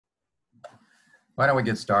Why don't we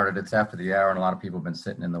get started? It's after the hour and a lot of people have been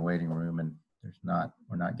sitting in the waiting room, and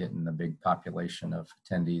we're not getting the big population of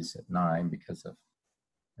attendees at 9 because of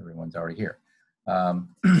everyone's already here.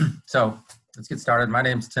 So let's get started. My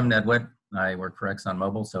name's Tim Nedwed. I work for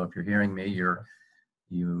ExxonMobil. So if you're hearing me,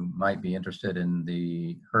 you might be interested in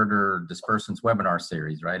the herder dispersants webinar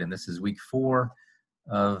series, right? And this is week 4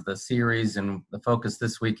 of the series, and the focus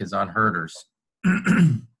this week is on herders.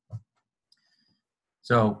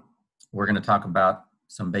 So we're going to talk about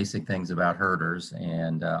some basic things about herders,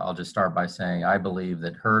 and I'll just start by saying I believe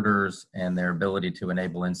that herders and their ability to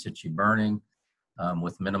enable in-situ burning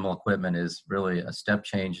with minimal equipment is really a step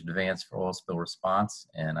change advance for oil spill response,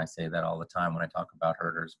 and I say that all the time when I talk about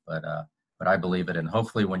herders, but I believe it, and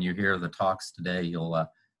hopefully when you hear the talks today,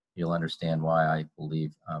 you'll understand why I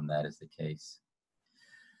believe that is the case.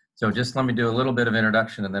 So just let me do a little bit of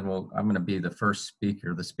introduction, and then I'm going to be the first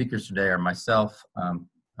speaker. The speakers today are myself.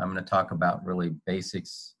 I'm going to talk about really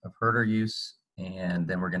basics of herder use, and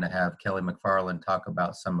then we're going to have Kelly McFarlin talk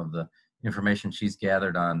about some of the information she's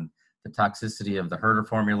gathered on the toxicity of the herder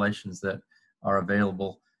formulations that are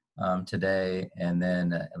available today, and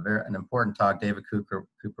then an important talk, David Cooper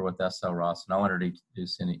with SL Ross, and I'll introduce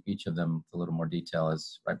each of them with a little more detail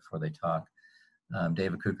right before they talk.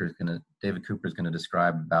 David Cooper is going to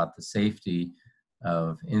describe about the safety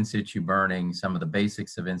of in-situ burning, some of the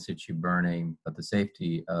basics of in-situ burning, but the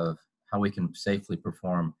safety of how we can safely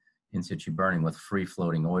perform in-situ burning with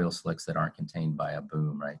free-floating oil slicks that aren't contained by a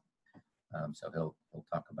boom, right? So he'll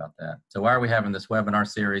talk about that. So why are we having this webinar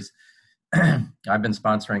series? I've been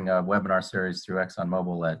sponsoring a webinar series through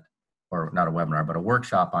ExxonMobil or not a webinar, but a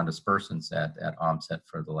workshop on dispersants at OMSET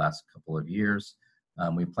for the last couple of years.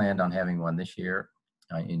 We planned on having one this year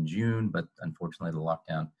in June, but unfortunately the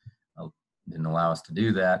lockdown didn't allow us to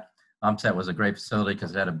do that. OMSET was a great facility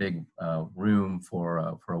because it had a big room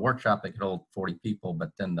for a workshop that could hold 40 people, but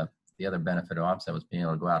then the other benefit of OMSET was being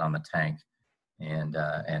able to go out on the tank and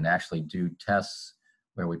actually do tests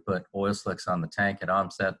where we put oil slicks on the tank at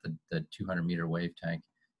OMSET, the 200-meter wave tank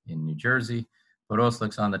in New Jersey, put oil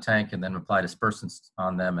slicks on the tank and then apply dispersants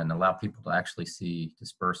on them and allow people to actually see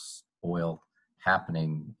disperse oil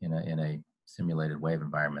happening in a simulated wave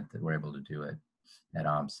environment that we're able to do it at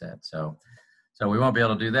OMSET. So we won't be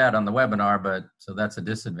able to do that on the webinar, so that's a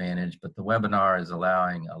disadvantage, but the webinar is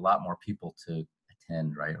allowing a lot more people to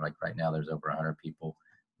attend, right? Like right now there's over 100 people.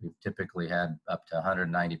 We've typically had up to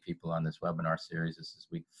 190 people on this webinar series. This is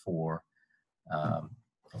week 4.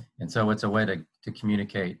 And so it's a way to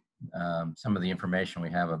communicate some of the information we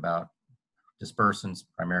have about dispersants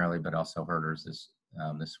primarily, but also herders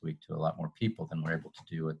this week to a lot more people than we're able to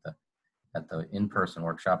do at the in-person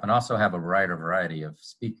workshop, and also have a variety of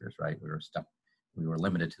speakers, right? We were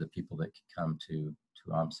limited to the people that could come to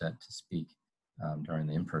OMSET to speak during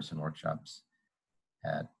the in-person workshops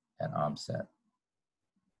at OMSET.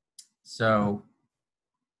 So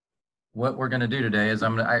what we're going to do today is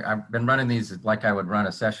I've been running these like I would run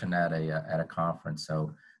a session at a conference.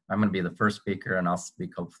 So I'm going to be the first speaker, and I'll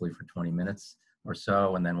speak hopefully for 20 minutes or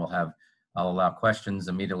so, and then I'll allow questions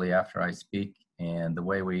immediately after I speak. And the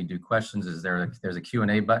way we do questions is there's a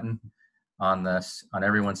Q&A button on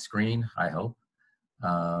everyone's screen, I hope.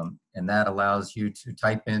 And that allows you to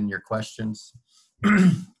type in your questions.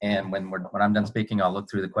 And when I'm done speaking, I'll look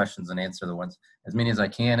through the questions and answer the ones, as many as I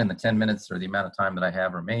can in the 10 minutes or the amount of time that I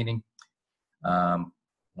have remaining.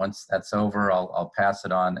 Once that's over, I'll pass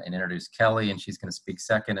it on and introduce Kelly, and she's going to speak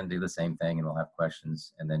second and do the same thing, and we'll have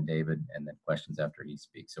questions, and then David, and then questions after he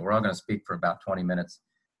speaks. So we're all going to speak for about 20 minutes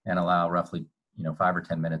and allow roughly 5 or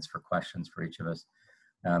 10 minutes for questions for each of us.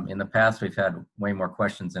 In the past, we've had way more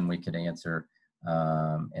questions than we could answer.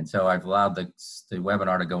 And so I've allowed the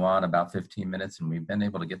webinar to go on about 15 minutes, and we've been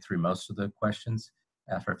able to get through most of the questions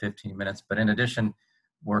after 15 minutes. But in addition,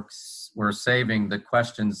 we're saving the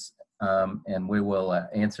questions, and we will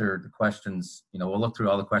answer the questions. We'll look through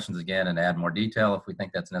all the questions again and add more detail if we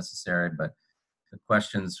think that's necessary. But the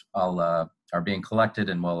questions are being collected,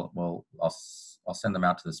 and I'll send them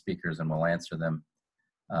out to the speakers, and we'll answer them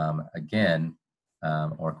again.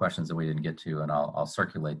 Or questions that we didn't get to, and I'll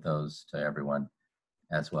circulate those to everyone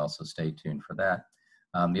as well, so stay tuned for that.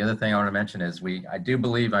 The other thing I want to mention is I do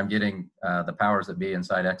believe I'm getting the powers that be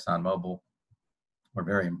inside ExxonMobil.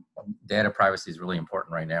 Data privacy is really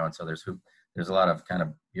important right now, and so there's a lot of kind of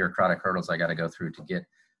bureaucratic hurdles I got to go through to get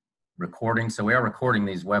recording. So we are recording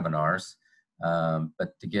these webinars,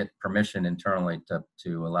 but to get permission internally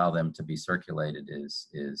to allow them to be circulated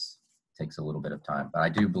takes a little bit of time, but I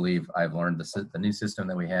do believe I've learned the new system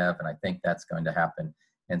that we have, and I think that's going to happen.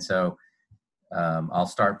 And so I'll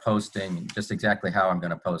start posting. Just exactly how I'm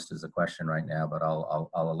going to post is a question right now, but I'll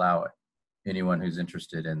allow anyone who's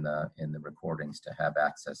interested in the recordings to have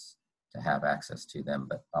access to them.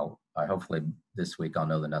 But I hopefully this week I'll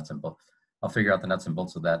know the nuts and bolts. I'll figure out the nuts and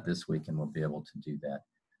bolts of that this week, and we'll be able to do that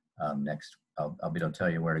next. I'll be able to tell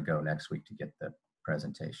you where to go next week to get the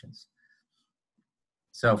presentations.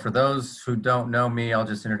 So for those who don't know me, I'll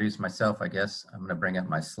just introduce myself, I guess. I'm going to bring up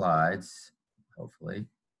my slides, hopefully.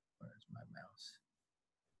 Where's my mouse?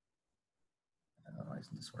 Why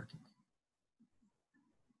isn't this working?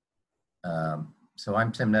 So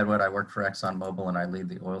I'm Tim Nedwed. I work for ExxonMobil, and I lead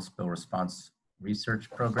the oil spill response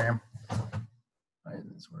research program. Why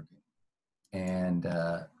isn't this working? And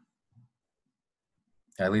I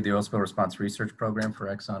lead the oil spill response research program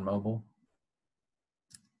for ExxonMobil.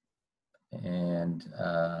 And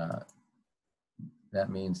that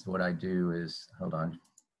means what I do is, hold on.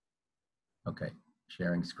 Okay,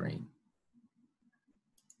 sharing screen.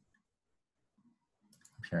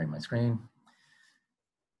 I'm sharing my screen.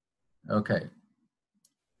 Okay,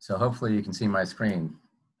 so hopefully you can see my screen.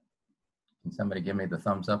 Can somebody give me the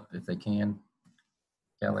thumbs up if they can?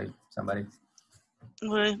 Kelly, somebody?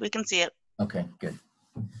 We can see it. Okay, good.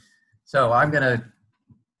 So I'm going to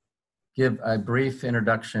give a brief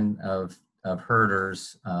introduction of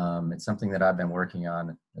herders. It's something that I've been working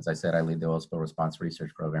on. As I said, I lead the oil spill response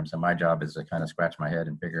research program. So my job is to kind of scratch my head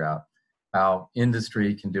and figure out how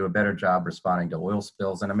industry can do a better job responding to oil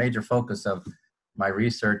spills. And a major focus of my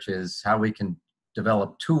research is how we can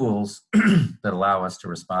develop tools that allow us to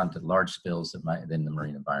respond to large spills that might in the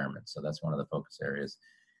marine environment. So that's one of the focus areas.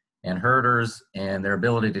 And herders and their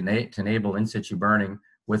ability to enable in-situ burning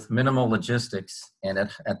with minimal logistics and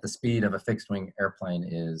at the speed of a fixed-wing airplane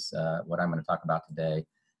is what I'm going to talk about today.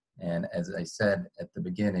 And as I said at the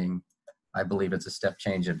beginning, I believe it's a step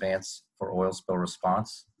change advance for oil spill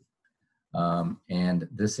response. And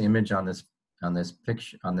this image on this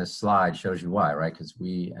slide shows you why, right? Because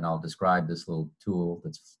and I'll describe this little tool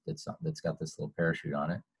that's got this little parachute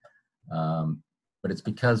on it. But it's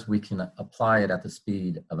because we can apply it at the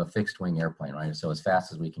speed of a fixed-wing airplane, right? So as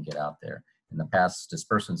fast as we can get out there. In the past,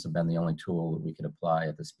 dispersants have been the only tool that we could apply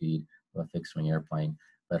at the speed of a fixed-wing airplane,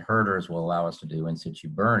 but herders will allow us to do in-situ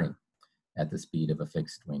burning at the speed of a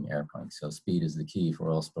fixed-wing airplane. So speed is the key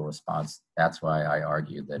for oil spill response. That's why I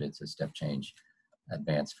argue that it's a step change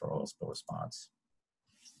advance for oil spill response.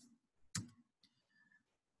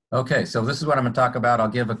 Okay, so this is what I'm going to talk about. I'll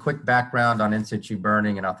give a quick background on in-situ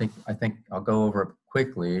burning, and I think I'll go over it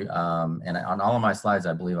quickly. And on all of my slides,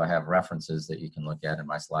 I believe I have references that you can look at, and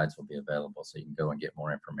my slides will be available so you can go and get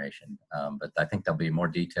more information. But I think there'll be more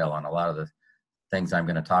detail on a lot of the things I'm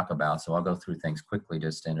going to talk about. So I'll go through things quickly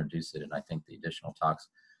just to introduce it, and I think the additional talks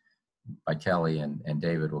by Kelly and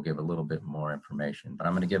David will give a little bit more information. But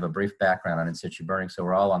I'm going to give a brief background on in-situ burning so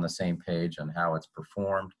we're all on the same page on how it's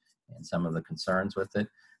performed and some of the concerns with it.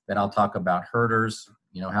 Then I'll talk about herders,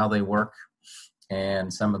 how they work,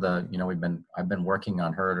 and some of the, I've been working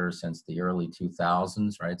on herders since the early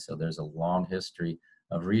 2000s, right? So there's a long history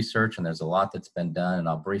of research, and there's a lot that's been done, and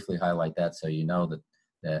I'll briefly highlight that so you know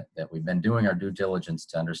that we've been doing our due diligence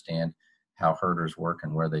to understand how herders work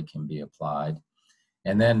and where they can be applied.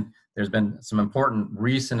 And then there's been some important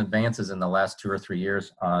recent advances in the last 2 or 3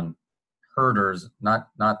 years on herders, not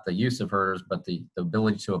the use of herders, but the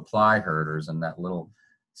ability to apply herders, and that little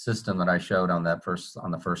system that I showed on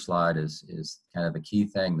the first slide is kind of the key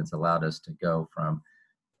thing that's allowed us to go from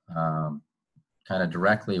kind of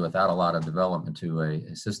directly without a lot of development to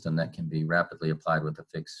a system that can be rapidly applied with a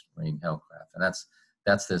fixed wing hellcraft. And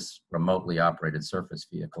that's this remotely operated surface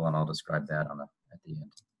vehicle, and I'll describe that at the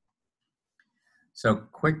end. So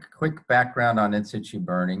quick background on in-situ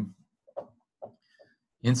burning.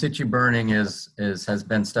 In-situ burning has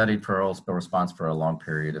been studied for oil spill response for a long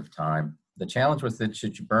period of time. The challenge with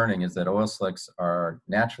in-situ burning is that oil slicks are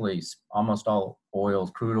naturally, almost all oils,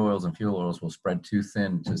 crude oils and fuel oils will spread too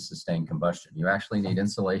thin to sustain combustion. You actually need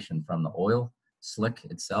insulation from the oil slick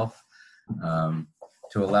itself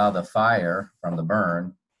to allow the fire from the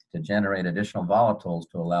burn to generate additional volatiles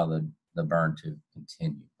to allow the burn to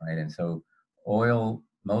continue, right? And so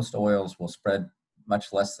most oils will spread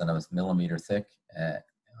much less than a millimeter thick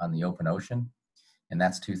on the open ocean. And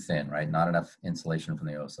that's too thin, right? Not enough insulation from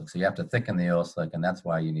the oil slick. So you have to thicken the oil slick, and that's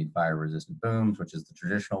why you need fire-resistant booms, which is the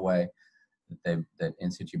traditional way that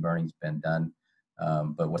in-situ burning's been done.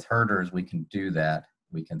 But with herders, we can do that.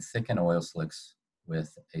 We can thicken oil slicks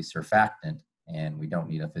with a surfactant, and we don't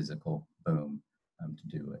need a physical boom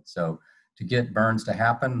to do it. So to get burns to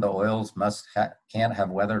happen, the oils can't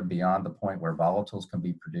have weathered beyond the point where volatiles can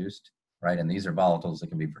be produced, right? And these are volatiles that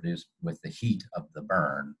can be produced with the heat of the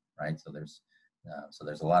burn, right? So there's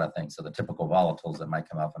a lot of things. So the typical volatiles that might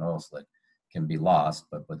come off an oil slick can be lost,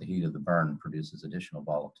 but with the heat of the burn produces additional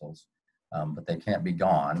volatiles. But they can't be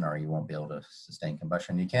gone, or you won't be able to sustain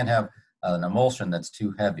combustion. You can't have an emulsion that's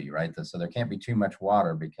too heavy, right? So there can't be too much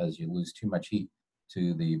water because you lose too much heat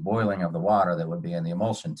to the boiling of the water that would be in the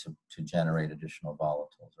emulsion to generate additional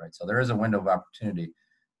volatiles, right? So there is a window of opportunity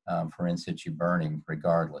for in-situ burning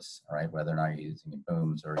regardless, right? Whether or not you're using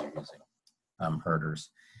booms or you're using herders.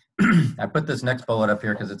 I put this next bullet up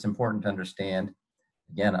here because it's important to understand.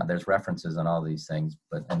 Again, there's references on all these things,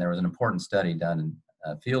 and there was an important study done,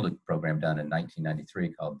 a field program done in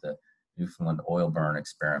 1993 called the Newfoundland Oil Burn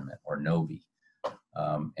Experiment, or NOBI.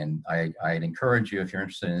 And I'd encourage you, if you're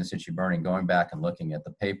interested in in-situ burning, going back and looking at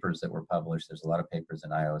the papers that were published. There's a lot of papers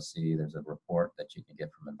in IOC. There's a report that you can get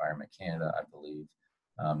from Environment Canada, I believe,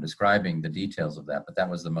 describing the details of that. But that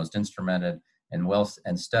was the most instrumented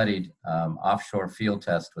and studied offshore field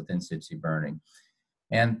test with in-situ burning.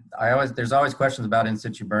 And there's always questions about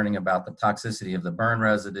in-situ burning, about the toxicity of the burn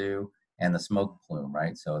residue and the smoke plume,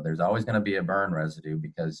 right? So there's always going to be a burn residue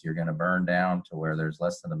because you're going to burn down to where there's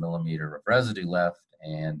less than a millimeter of residue left,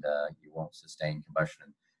 and you won't sustain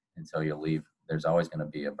combustion until you leave. There's always going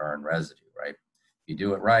to be a burn residue, right? If you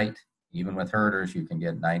do it right, even with herders, you can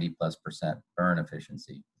get 90+% burn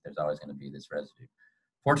efficiency. There's always going to be this residue.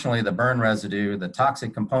 Fortunately, the burn residue, the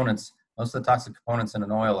toxic components, most of the toxic components in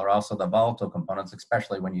an oil are also the volatile components,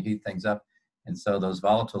 especially when you heat things up. And so those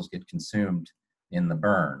volatiles get consumed in the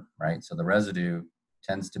burn, right? So the residue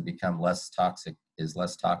tends to become less toxic,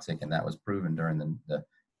 and that was proven during the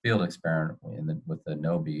field experiment with the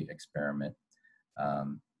NOBI experiment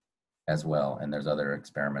as well. And there's other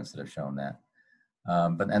experiments that have shown that.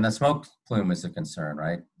 And the smoke plume is a concern,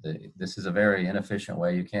 right? This is a very inefficient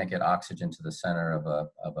way. You can't get oxygen to the center of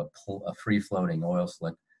a free-floating oil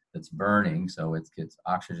slick that's burning, so it gets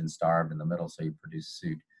oxygen starved in the middle, so you produce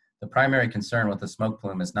soot. The primary concern with the smoke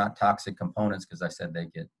plume is not toxic components, because I said they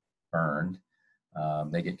get burned.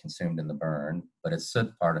 They get consumed in the burn, but it's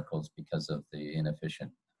soot particles because of the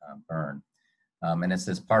inefficient burn. And it's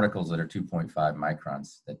these particles that are 2.5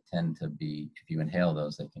 microns that tend to be, if you inhale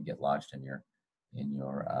those, they can get lodged in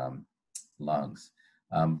your lungs.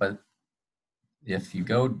 But if you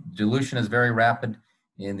go, dilution is very rapid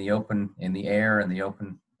in the air and the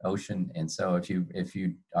open ocean. And so if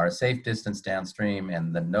you are a safe distance downstream,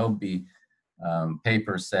 and the NOBI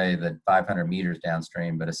papers say that 500 meters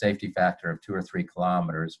downstream, but a safety factor of 2 or 3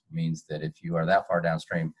 kilometers means that if you are that far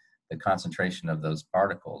downstream, the concentration of those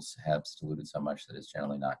particles has diluted so much that it's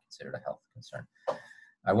generally not considered a health concern.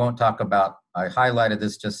 I won't talk about, I highlighted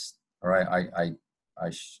this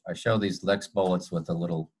I show these Lex bullets with a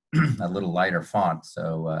little lighter font,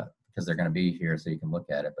 so because they're going to be here so you can look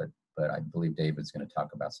at it, but I believe David's going to talk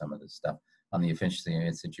about some of this stuff on the efficiency of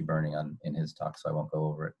in-situ burning in his talk, so I won't go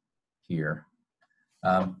over it here.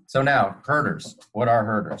 So now, herders. What are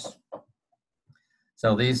herders?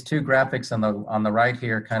 So these two graphics on the right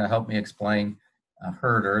here kind of help me explain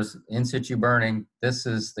herders. In-situ burning, this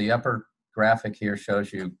is the upper graphic here,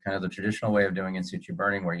 shows you kind of the traditional way of doing in-situ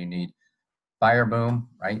burning, where you need fire boom,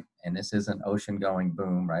 right? And this isn't ocean-going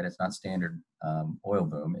boom, right? It's not standard oil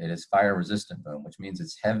boom. It is fire-resistant boom, which means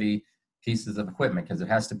it's heavy pieces of equipment, because it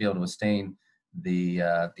has to be able to withstand the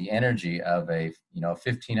energy of a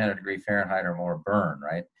 1500 degree Fahrenheit or more burn,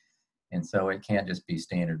 right? And so it can't just be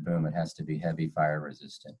standard boom. It has to be heavy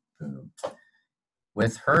fire-resistant boom.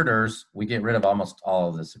 With herders, we get rid of almost all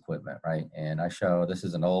of this equipment, right? And I show, this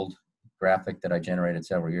is an old graphic that I generated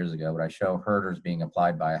several years ago, but I show herders being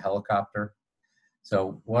applied by a helicopter.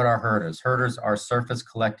 So what are herders? Herders are surface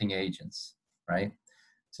collecting agents, right?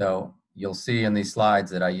 So you'll see in these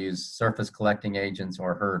slides that I use surface collecting agents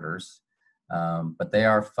or herders, but they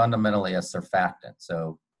are fundamentally a surfactant.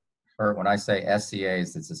 So when I say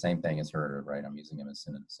SCAs, it's the same thing as herder, right? I'm using them as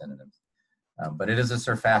synonyms. But it is a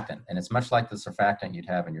surfactant, and it's much like the surfactant you'd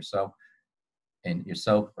have in your soap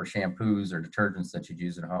or shampoos or detergents that you'd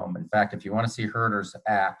use at home. In fact, if you want to see herders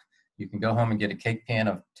act, you can go home and get a cake pan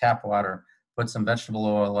of tap water, put some vegetable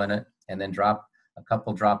oil in it, and then drop a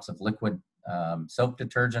couple drops of liquid soap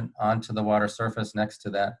detergent onto the water surface next to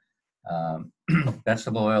that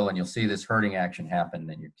vegetable oil, and you'll see this herding action happen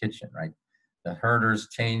in your kitchen, right? The herders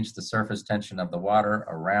change the surface tension of the water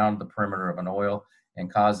around the perimeter of an oil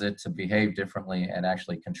and cause it to behave differently and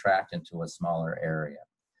actually contract into a smaller area.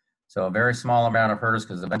 So a very small amount of herders,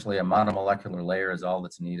 because eventually a monomolecular layer is all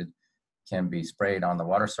that's needed, can be sprayed on the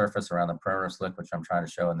water surface around the perimeter slick, which I'm trying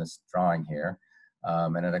to show in this drawing here.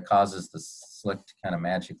 And it causes the slick to kind of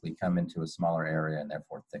magically come into a smaller area and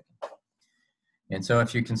therefore thicken. And so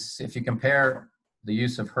if you compare the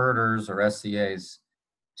use of herders or SCAs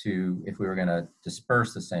to if we were going to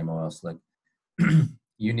disperse the same oil slick,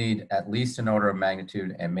 you need at least an order of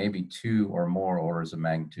magnitude and maybe 2 or more orders of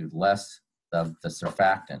magnitude less of the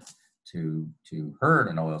surfactant to herd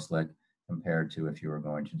an oil slick compared to if you were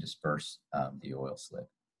going to disperse the oil slick.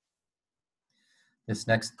 This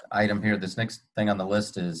next item here, this next thing on the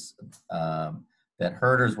list is that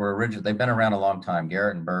herders were originally, they've been around a long time.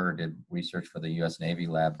 Garrett and Berger did research for the U.S. Navy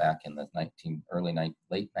lab back in the late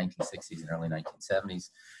 1960s and early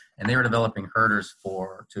 1970s, and they were developing herders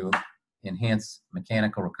to enhance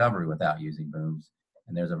mechanical recovery without using booms.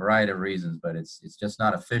 And there's a variety of reasons, but it's just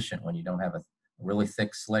not efficient when you don't have a really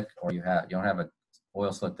thick slick, or you don't have an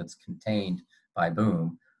oil slick that's contained by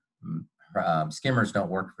boom. Skimmers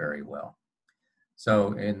don't work very well.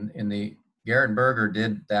 So Garrett and Berger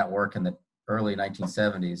did that work in the early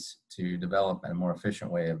 1970s to develop a more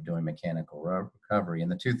efficient way of doing mechanical recovery. In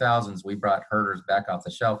the 2000s, we brought herders back off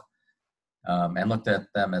the shelf and looked at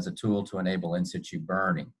them as a tool to enable in-situ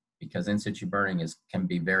burning, because in-situ burning can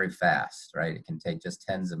be very fast, right? It can take just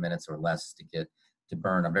tens of minutes or less to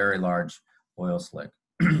burn a very large oil slick.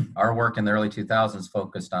 Our work in the early 2000s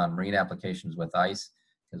focused on marine applications with ice,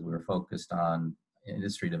 because we were focused on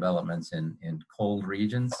industry developments in cold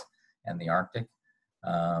regions and the Arctic.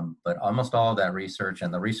 But almost all of that research,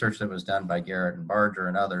 and the research that was done by Garrett and Berger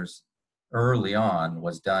and others early on,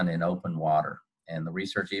 was done in open water. And the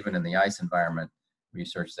research, even in the ice environment,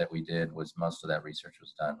 research that we did, most of that research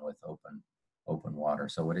was done with open water.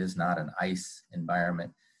 So it is not an ice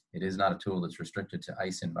environment. It is not a tool that's restricted to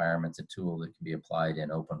ice environments. It's a tool that can be applied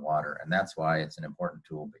in open water. And that's why it's an important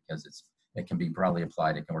tool, because it can be broadly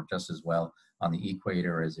applied. It can work just as well on the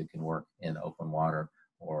equator as it can work in open water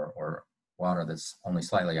or water that's only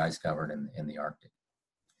slightly ice covered in the Arctic.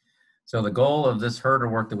 So the goal of this herder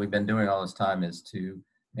work that we've been doing all this time is to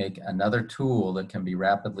make another tool that can be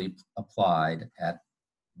rapidly applied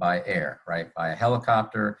by air, right? By a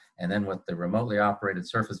helicopter, and then with the remotely operated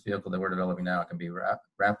surface vehicle that we're developing now, it can be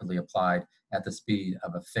rapidly applied at the speed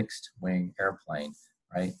of a fixed wing airplane,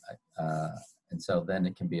 right? And so then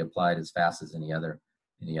it can be applied as fast as any other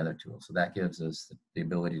tool. So that gives us the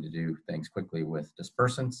ability to do things quickly with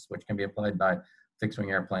dispersants, which can be applied by fixed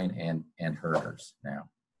wing airplane and herders now.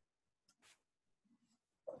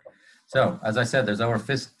 So as I said, there's over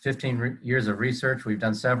 15 years of research. We've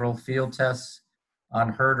done several field tests on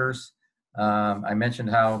herders. I mentioned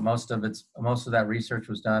how most of that research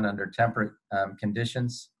was done under temperate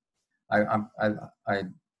conditions.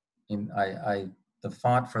 The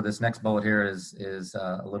font for this next bullet here is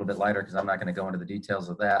a little bit lighter, because I'm not going to go into the details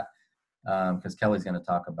of that, because Kelly's going to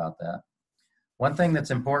talk about that. One thing that's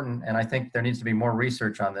important, and I think there needs to be more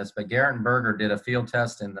research on this, but Garrett and Berger did a field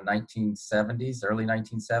test in the 1970s, early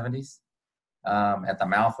 1970s, at the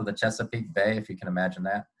mouth of the Chesapeake Bay, if you can imagine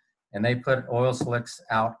that. And they put oil slicks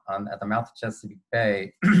out at the mouth of Chesapeake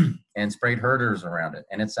Bay and sprayed herders around it.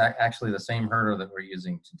 And it's actually the same herder that we're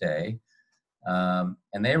using today.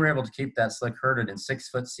 And they were able to keep that slick herded in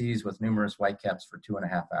 6-foot seas with numerous whitecaps for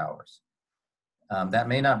 2.5 hours. That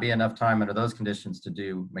may not be enough time under those conditions to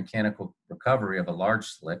do mechanical recovery of a large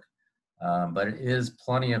slick, but it is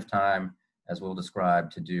plenty of time, as we'll describe,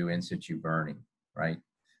 to do in-situ burning, right?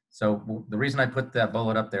 So the reason I put that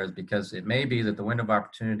bullet up there is because it may be that the window of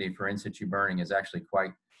opportunity for in-situ burning is actually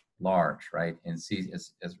quite large, right, in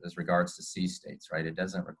seas, as regards to sea states, right? It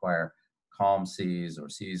doesn't require calm seas or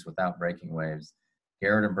seas without breaking waves.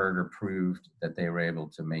 Garrett and Berger proved that they were able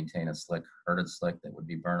to maintain a herded slick that would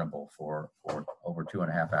be burnable for over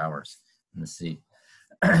 2.5 hours in the sea.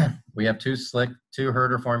 We have two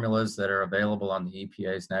herder formulas that are available on the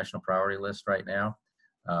EPA's national priority list right now.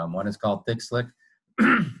 One is called thick slick,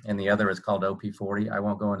 and the other is called OP40. I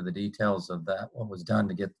won't go into the details of that, what was done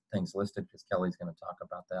to get things listed, because Kelly's going to talk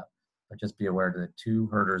about that. But just be aware that 2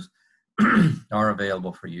 herders are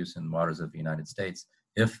available for use in waters of the United States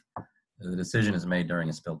if the decision is made during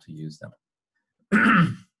a spill to use them.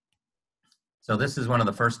 So this is one of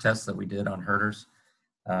the first tests that we did on herders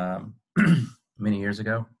many years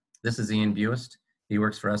ago. This is Ian Buist. He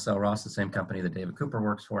works for SL Ross, the same company that David Cooper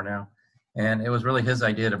works for now. And it was really his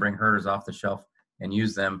idea to bring herders off the shelf and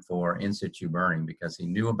use them for in-situ burning, because he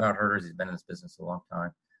knew about herders. He's been in this business a long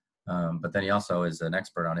time. But then he also is an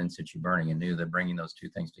expert on in-situ burning and knew that bringing those two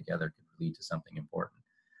things together could lead to something important.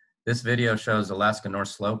 This video shows Alaska North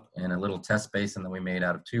Slope in a little test basin that we made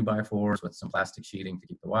out of 2x4s with some plastic sheeting to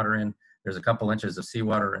keep the water in. There's a couple inches of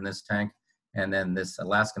seawater in this tank, and then this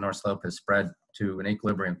Alaska North Slope is spread to an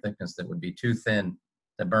equilibrium thickness that would be too thin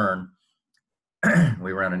to burn.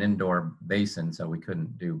 We were on an indoor basin, so we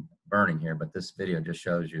couldn't do burning here, but this video just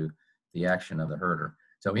shows you the action of the herder.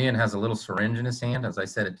 So Ian has a little syringe in his hand. As I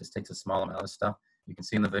said, it just takes a small amount of stuff. You can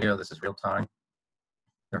see in the video, this is real time.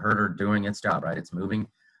 the herder doing its job, right? It's moving.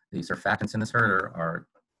 The surfactants in this herder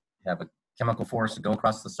have a chemical force to go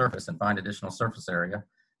across the surface and find additional surface area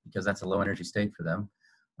because that's a low energy state for them.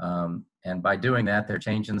 And by doing that, they're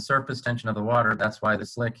changing the surface tension of the water. That's why the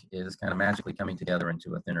slick is kind of magically coming together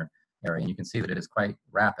into a thinner area. And you can see that it is quite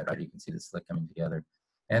rapid, right? You can see the slick coming together.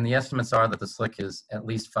 And the estimates are that the slick is at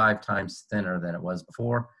least 5 times thinner than it was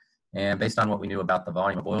before. And based on what we knew about the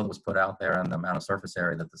volume of oil that was put out there and the amount of surface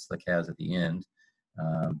area that the slick has at the end,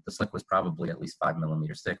 the slick was probably at least 5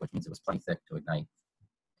 millimeters thick, which means it was plenty thick to ignite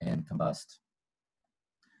and combust.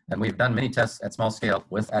 And we've done many tests at small scale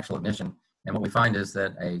with actual ignition. And what we find is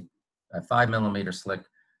that a 5 millimeter slick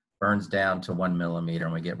burns down to 1 millimeter,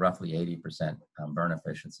 and we get roughly 80% burn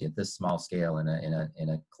efficiency at this small scale in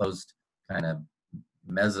a closed kind of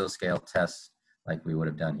mesoscale test like we would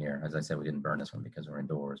have done here. As I said, we didn't burn this one because we're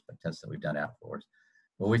indoors, but tests that we've done outdoors.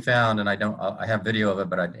 What we found, and I have video of it,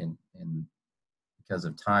 but because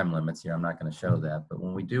of time limits here, I'm not going to show that. But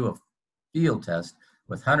when we do a field test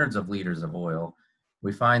with hundreds of liters of oil,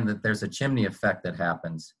 we find that there's a chimney effect that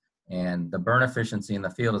happens, and the burn efficiency in the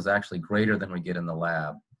field is actually greater than we get in the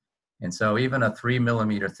lab. And so even a 3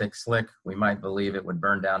 millimeter thick slick, we might believe it would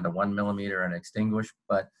burn down to 1 millimeter and extinguish,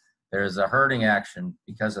 but there's a herding action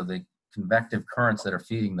because of the convective currents that are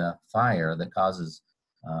feeding the fire that causes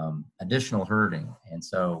additional herding. And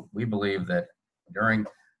so we believe that during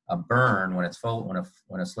a burn, when it's full,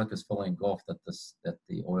 when a slick is fully engulfed, that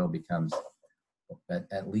the oil becomes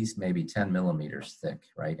at least maybe 10 millimeters thick,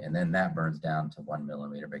 right? And then that burns down to 1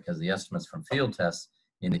 millimeter because the estimates from field tests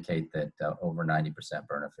indicate that over 90%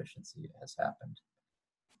 burn efficiency has happened.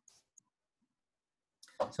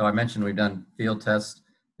 So I mentioned we've done field tests.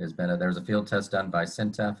 There's a field test done by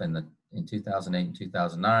Syntef in 2008 and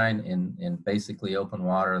 2009 in basically open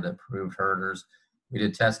water that proved herders. We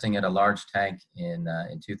did testing at a large tank in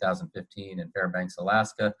 2015 in Fairbanks,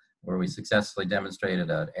 Alaska, where we successfully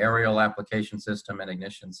demonstrated an aerial application system and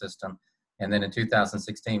ignition system. And then in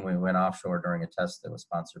 2016, we went offshore during a test that was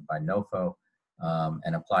sponsored by NOFO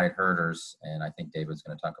and applied herders. And I think David's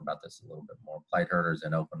going to talk about this a little bit more. Applied herders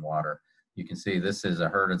in open water. You can see this is a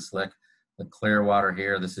herded slick. The clear water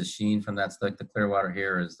here, this is sheen from that slick. The clear water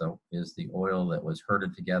here is the oil that was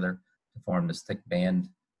herded together to form this thick band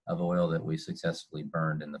of oil that we successfully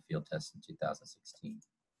burned in the field test in 2016.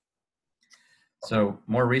 So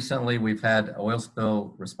more recently, we've had oil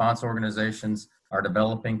spill response organizations are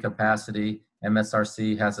developing capacity.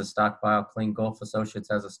 MSRC has a stockpile, Clean Gulf Associates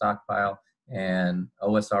has a stockpile, and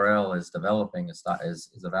OSRL is developing is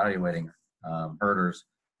evaluating herders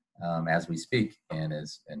as we speak, and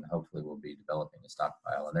hopefully will be developing a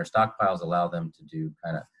stockpile. And their stockpiles allow them to do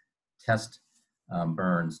kind of test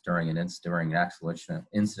burns during an actual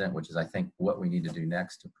incident, which is I think what we need to do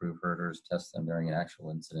next to prove herders, test them during an actual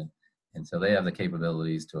incident. And so they have the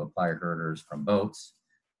capabilities to apply herders from boats,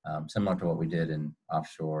 similar to what we did in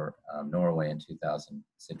offshore Norway in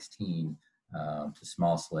 2016, to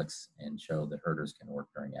small slicks and show that herders can work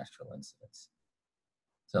during actual incidents.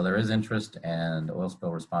 So there is interest, and oil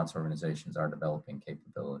spill response organizations are developing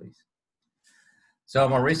capabilities. So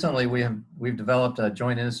more recently, we've developed a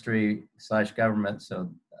joint industry / government. So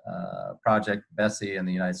project Bessie in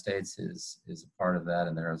the United States is a part of that,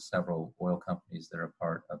 and there are several oil companies that are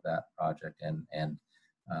part of that project. And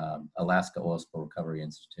Alaska Oil Spill Recovery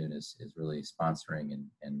Institute is really sponsoring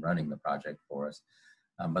and running the project for us.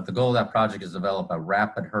 But the goal of that project is to develop a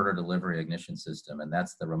rapid herder delivery ignition system, and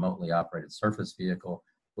that's the remotely operated surface vehicle,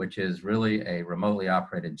 which is really a remotely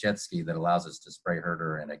operated jet ski that allows us to spray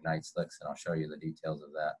herder and ignite slicks, and I'll show you the details of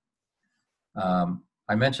that.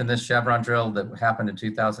 I mentioned this Chevron drill that happened in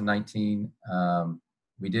 2019.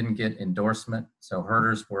 We didn't get endorsement, so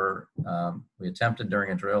herders we attempted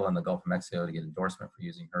during a drill in the Gulf of Mexico to get endorsement for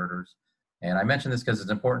using herders. And I mention this because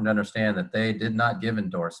it's important to understand that they did not give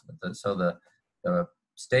endorsement. So the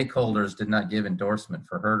stakeholders did not give endorsement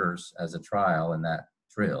for herders as a trial in that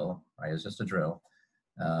drill, right? It's just a drill.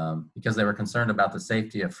 Because they were concerned about the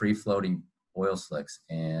safety of free-floating oil slicks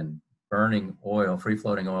and burning oil,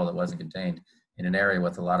 free-floating oil that wasn't contained in an area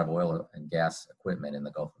with a lot of oil and gas equipment in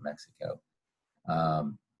the Gulf of Mexico.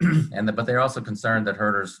 But they're also concerned that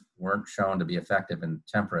herders weren't shown to be effective in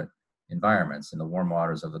temperate environments in the warm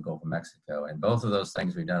waters of the Gulf of Mexico. And both of those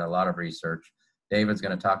things, we've done a lot of research. David's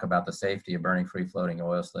going to talk about the safety of burning free-floating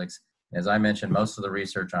oil slicks. As I mentioned, most of the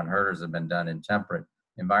research on herders have been done in temperate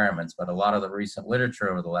environments, but a lot of the recent literature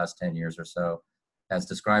over the last 10 years or so has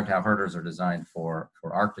described how herders are designed for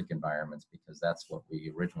Arctic environments, because that's what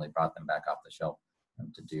we originally brought them back off the shelf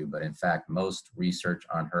to do. But in fact, most research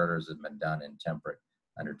on herders has been done in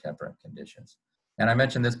under temperate conditions. And I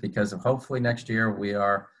mention this because hopefully next year we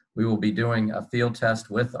are We will be doing a field test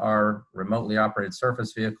with our remotely operated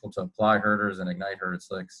surface vehicle to apply herders and ignite herded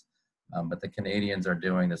slicks. But the Canadians are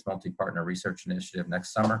doing this multi-partner research initiative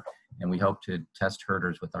next summer, and we hope to test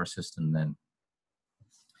herders with our system then.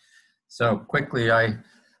 So quickly, I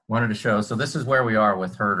wanted to show, so this is where we are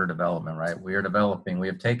with herder development, right? We are developing, we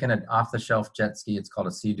have taken an off-the-shelf jet ski, it's called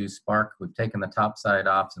a Sea-Doo Spark. We've taken the top side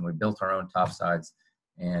off and we built our own top sides,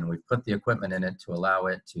 and we've put the equipment in it to allow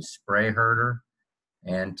it to spray herder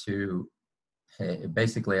and to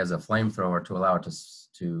basically as a flamethrower to allow it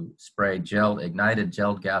to spray ignited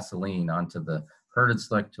gelled gasoline onto the herded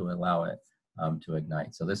slick to allow it to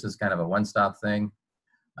ignite. So this is kind of a one-stop thing.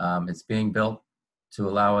 It's being built to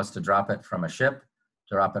allow us to drop it from a ship,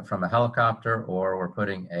 drop it from a helicopter, or we're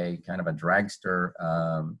putting a kind of a dragster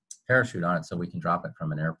parachute on it so we can drop it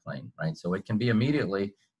from an airplane, right? So it can be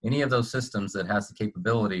immediately any of those systems that has the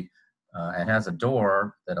capability and has a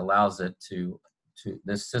door that allows it to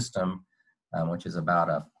this system, which is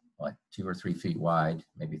about like 2 or 3 feet wide,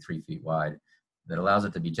 maybe 3 feet wide, that allows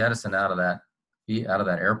it to be jettisoned out of that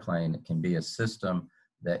airplane. It can be a system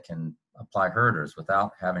that can apply herders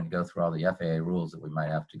without having to go through all the FAA rules that we might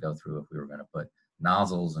have to go through if we were going to put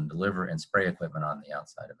nozzles and deliver and spray equipment on the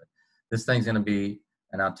outside of it. This thing's going to be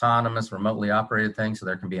an autonomous, remotely operated thing, so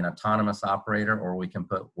there can be an autonomous operator, or we can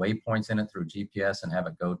put waypoints in it through GPS and have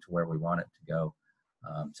it go to where we want it to go.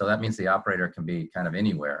 So that means the operator can be kind of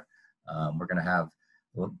anywhere. We're going to have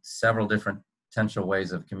several different potential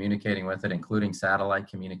ways of communicating with it, including satellite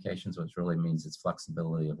communications, which really means its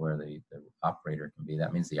flexibility of where the operator can be.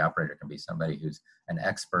 That means the operator can be somebody who's an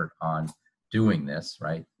expert on doing this,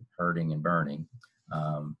 right? Herding and burning.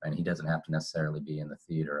 And he doesn't have to necessarily be in the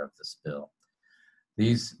theater of the spill.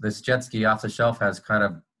 This jet ski off the shelf has kind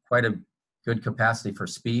of quite a good capacity for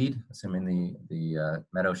speed, assuming the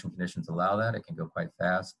mid-ocean conditions allow that. It can go quite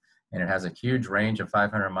fast. And it has a huge range of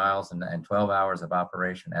 500 miles and 12 hours of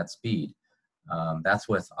operation at speed. That's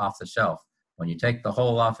with off the shelf. When you take the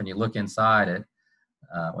hole off and you look inside it,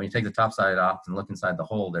 when you take the top side off and look inside the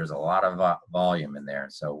hole, there's a lot of volume in there.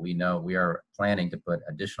 So we know we are planning to put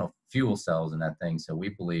additional fuel cells in that thing. So we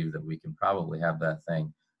believe that we can probably have that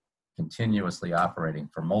thing continuously operating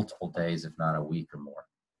for multiple days, if not a week or more.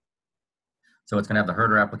 So it's going to have the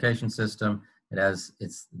herder application system. This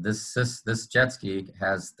jet ski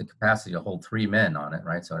has the capacity to hold 3 men on it,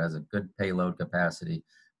 right? So it has a good payload capacity.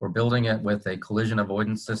 We're building it with a collision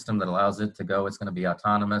avoidance system that allows it to go. It's going to be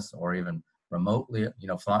autonomous or even remotely,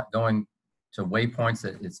 going to waypoints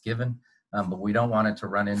that it's given. But we don't want it to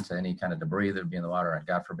run into any kind of debris that would be in the water, and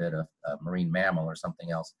God forbid a marine mammal or something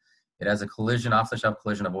else. It has a off-the-shelf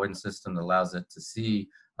collision avoidance system that allows it to see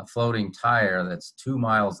a floating tire that's 2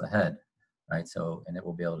 miles ahead, right? So, and it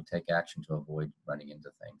will be able to take action to avoid running into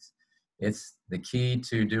things. It's the key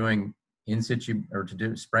to doing in-situ or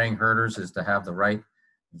spraying herders is to have the right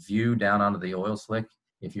view down onto the oil slick.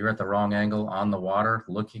 If you're at the wrong angle on the water,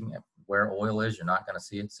 looking at where oil is, you're not going to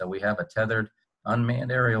see it. So we have a tethered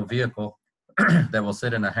unmanned aerial vehicle that will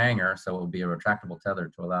sit in a hangar. So it will be a retractable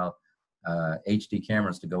tether to allow HD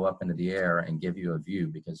cameras to go up into the air and give you a view,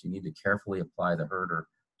 because you need to carefully apply the herder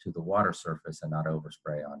to the water surface and not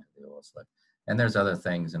overspray onto the oil slick. And there's other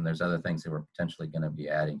things that we're potentially going to be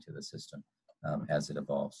adding to the system as it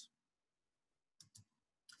evolves.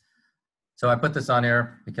 So I put this on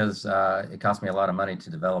here because it cost me a lot of money to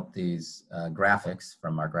develop these graphics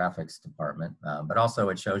from our graphics department, but also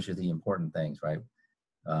it shows you the important things, right?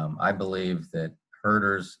 I believe that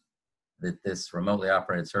herders, that this remotely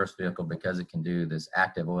operated surface vehicle, because it can do this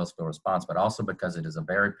active oil spill response, but also because it is a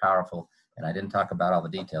very powerful, and I didn't talk about all the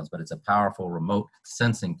details, but it's a powerful remote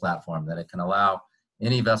sensing platform that it can allow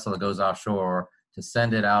any vessel that goes offshore to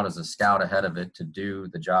send it out as a scout ahead of it to do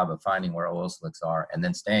the job of finding where oil slicks are and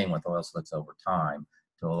then staying with oil slicks over time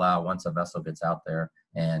to allow, once a vessel gets out there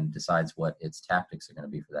and decides what its tactics are going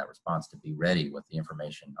to be for that response, to be ready with the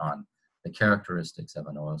information on the characteristics of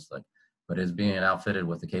an oil slick. But is being outfitted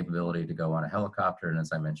with the capability to go on a helicopter and,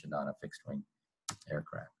 as I mentioned, on a fixed wing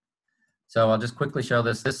aircraft. So I'll just quickly show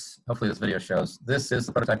this. Hopefully this video shows. This is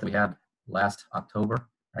the prototype that we had last October,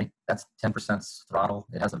 right? That's 10% throttle.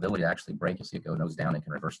 It has the ability to actually brake. You see it go nose down. It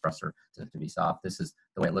can reverse thruster to be soft. This is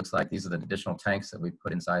the way it looks like. These are the additional tanks that we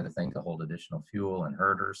put inside the thing to hold additional fuel and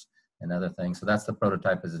herders and other things. So that's the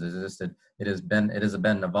prototype as it existed. It has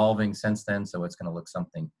been evolving since then, so it's going to look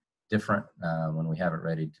something different when we have it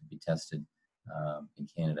ready to be tested in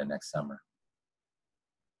Canada next summer.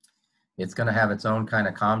 It's going to have its own kind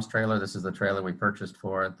of comms trailer. This is the trailer we purchased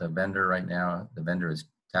for it. The vendor right now, the vendor is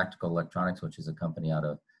Tactical Electronics, which is a company out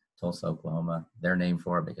of Tulsa, Oklahoma. Their name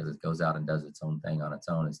for it, because it goes out and does its own thing on its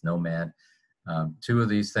own, is Nomad. 2 of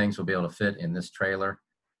these things will be able to fit in this trailer.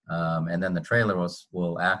 And then the trailer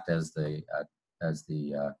will act as the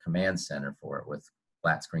command center for it, with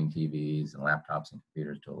flat screen TVs and laptops and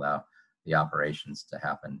computers to allow the operations to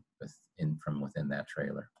happen from within that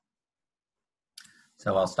trailer.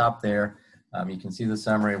 So I'll stop there. You can see the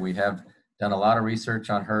summary. We have done a lot of research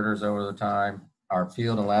on herders over the time. Our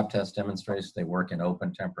field and lab test demonstrates they work in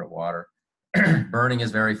open temperate water. Burning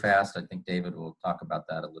is very fast. I think David will talk about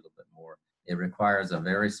that a little bit more. It requires a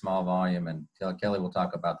very small volume, and Kelly will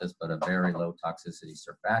talk about this, but a very low toxicity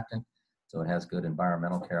surfactant. So it has good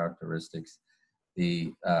environmental characteristics.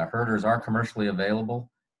 The herders are commercially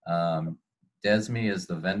available. DESME is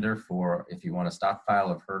the vendor for if you want a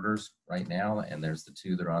stockpile of herders right now, and there's the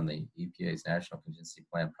 2 that are on the EPA's National Contingency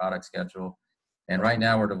Plan product schedule. And right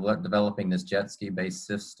now we're developing this jet ski-based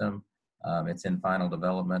system. It's in final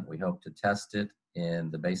development. We hope to test it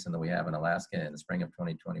in the basin that we have in Alaska in the spring of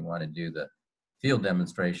 2021 and do the field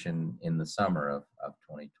demonstration in the summer of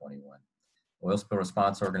 2021. Oil spill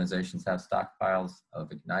response organizations have stockpiles of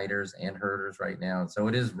igniters and herders right now, and so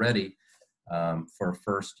it is ready for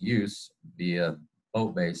first use via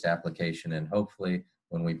boat-based application, and hopefully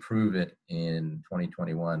when we prove it in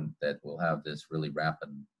 2021 that we'll have this really rapid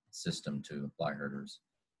system to apply herders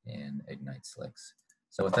and ignite slicks.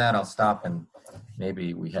 So with that, I'll stop, and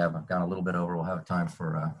maybe I've gone a little bit over, we'll have time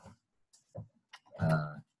for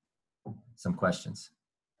some questions.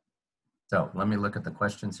 So let me look at the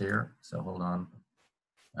questions here. So hold on.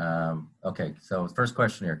 Okay, so first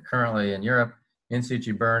question here. Currently in Europe,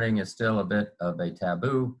 in-situ burning is still a bit of a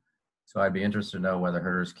taboo. So I'd be interested to know whether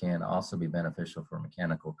herders can also be beneficial for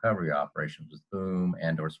mechanical recovery operations with boom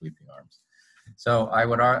and or sweeping arms. So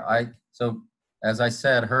so as I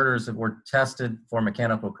said, herders that were tested for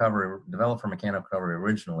mechanical recovery, developed for mechanical recovery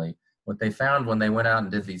originally. What they found when they went out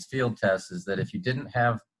and did these field tests is that if you didn't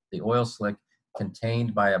have the oil slick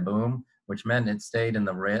contained by a boom, which meant it stayed in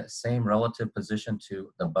the same relative position to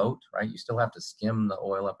the boat, right? You still have to skim the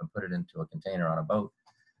oil up and put it into a container on a boat.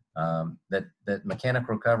 That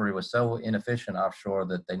mechanical recovery was so inefficient offshore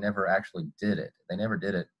that they never actually did it. They never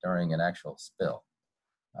did it during an actual spill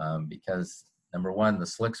because, number one, the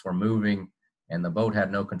slicks were moving and the boat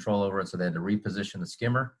had no control over it, so they had to reposition the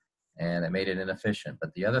skimmer, and it made it inefficient.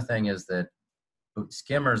 But the other thing is that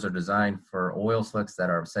skimmers are designed for oil slicks that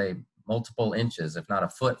are, say, multiple inches, if not a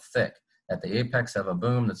foot thick, at the apex of a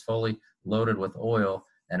boom that's fully loaded with oil.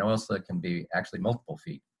 An oil slick can be actually multiple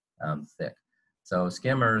feet thick. So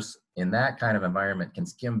skimmers in that kind of environment can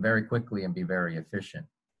skim very quickly and be very efficient.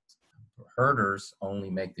 Herders only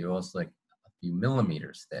make the oil slick a few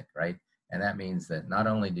millimeters thick, right? And that means that not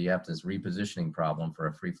only do you have this repositioning problem for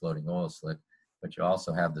a free-floating oil slick, but you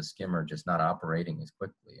also have the skimmer just not operating as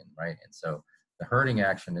quickly, right? And so the herding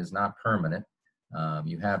action is not permanent.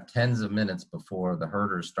 You have tens of minutes before the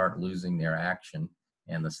herders start losing their action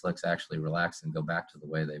and the slicks actually relax and go back to the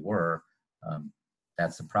way they were.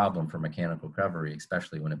 That's a problem for mechanical recovery,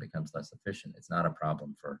 especially when it becomes less efficient. It's not a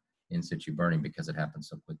problem for in-situ burning because it happens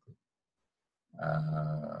so quickly.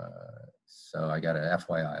 So I got a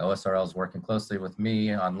FYI. OSRL is working closely with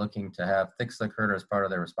me on looking to have thick slick herder as part of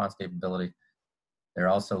their response capability. They're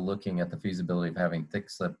also looking at the feasibility of having thick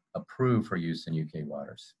slip approved for use in UK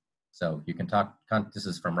waters. So you can this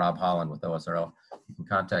is from Rob Holland with OSRL. You can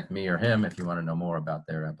contact me or him if you want to know more about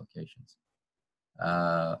their applications.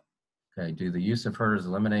 Okay, do the use of herders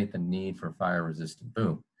eliminate the need for fire-resistant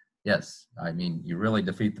boom? Yes, I mean, you really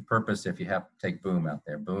defeat the purpose if you have to take boom out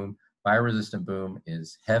there. Fire-resistant boom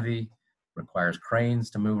is heavy, requires cranes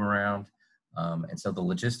to move around. And so the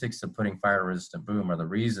logistics of putting fire-resistant boom are the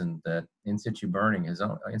reason that in-situ burning has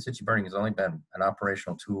only been an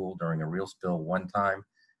operational tool during a real spill one time.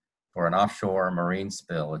 For an offshore marine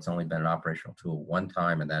spill, it's only been an operational tool one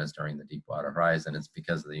time, and that is during the Deepwater Horizon. It's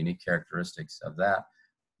because of the unique characteristics of that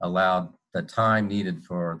allowed the time needed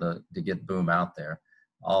to get boom out there.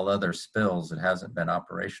 All other spills, it hasn't been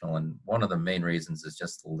operational, and one of the main reasons is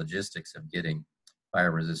just the logistics of getting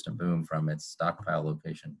fire-resistant boom from its stockpile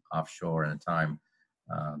location offshore in a time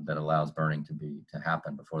that allows burning to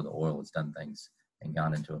happen before the oil has done things and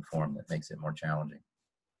gone into a form that makes it more challenging.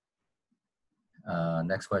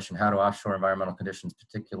 Next question, how do offshore environmental conditions,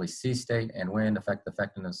 particularly sea state and wind, affect the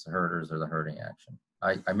effectiveness of herders or the herding action?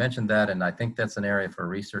 I mentioned that, and I think that's an area for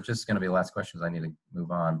research. This is going to be the last questions. I need to move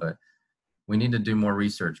on, but we need to do more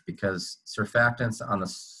research because surfactants on the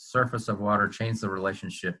surface of water change the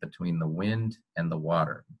relationship between the wind and the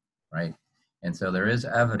water, right? And so there is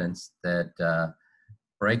evidence that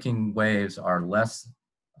breaking waves are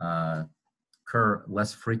occur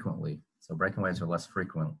less frequently. So breaking waves are less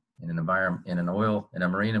frequent in a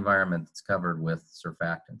marine environment that's covered with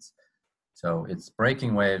surfactants. So it's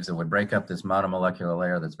breaking waves that would break up this monomolecular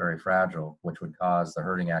layer that's very fragile, which would cause the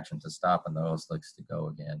herding action to stop and the oil slicks to go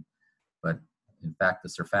again. But in fact, the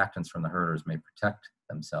surfactants from the herders may protect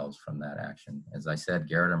themselves from that action. As I said,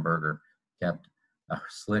 Garrett and Berger kept a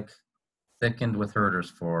slick thickened with herders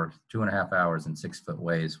for 2.5 hours in 6-foot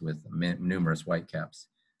waves with numerous whitecaps.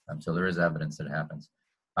 So there is evidence that it happens.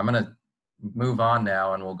 I'm going to move on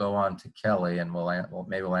now, and we'll go on to Kelly, and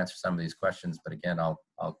maybe we'll answer some of these questions. But again, I'll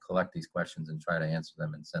collect these questions and try to answer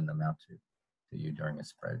them and send them out to you during a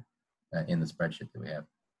spread in the spreadsheet that we have.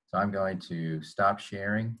 So I'm going to stop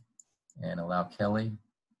sharing and allow Kelly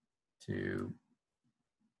to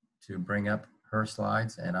bring up her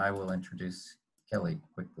slides, and I will introduce Kelly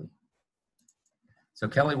quickly. So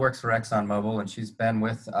Kelly works for ExxonMobil, and she's been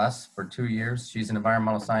with us for 2 years. She's an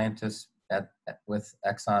environmental scientist with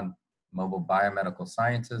ExxonMobil Biomedical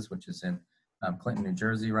Sciences, which is in Clinton, New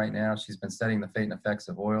Jersey right now. She's been studying the fate and effects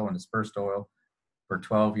of oil and dispersed oil for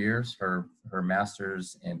 12 years. Her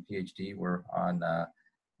master's and PhD were on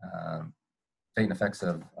fate and effects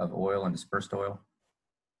of oil and dispersed oil.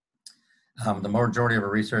 The majority of her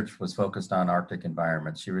research was focused on Arctic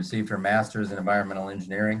environments. She received her master's in environmental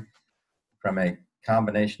engineering from a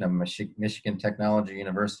combination of Michigan Technology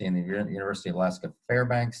University and the University of Alaska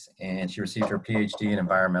Fairbanks, and she received her PhD in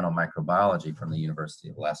environmental microbiology from the University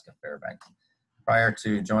of Alaska Fairbanks. Prior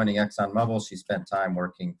to joining ExxonMobil, she spent time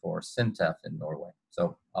working for Sintef in Norway.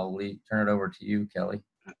 So I'll turn it over to you, Kelly.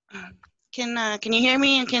 Can you hear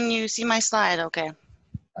me and can you see my slide? Okay.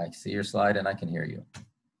 I see your slide and I can hear you.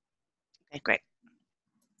 Okay, great.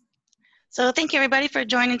 So thank you everybody for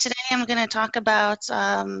joining today. I'm going to talk about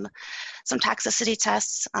some toxicity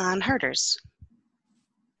tests on herders.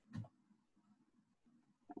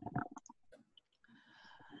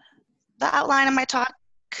 The outline of my talk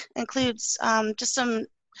includes I'm going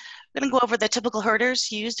to go over the typical herders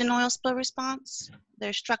used in oil spill response,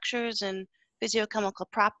 their structures and physiochemical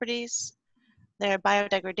properties, their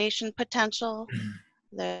biodegradation potential.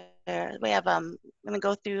 I'm going to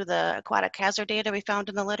go through the aquatic hazard data we found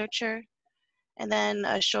in the literature, and then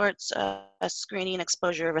a short screening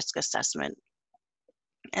exposure risk assessment,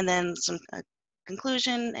 and then some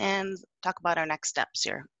conclusion and talk about our next steps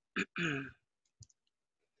here.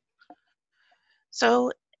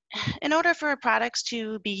 So in order for products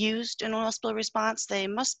to be used in oil spill response, they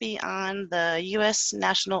must be on the U.S.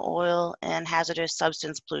 National Oil and Hazardous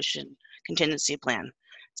Substance Pollution Contingency Plan.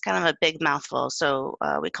 It's kind of a big mouthful, so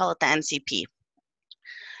we call it the NCP.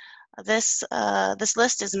 This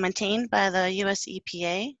list is maintained by the U.S.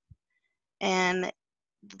 EPA, and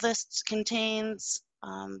the list contains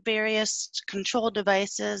various control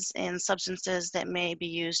devices and substances that may be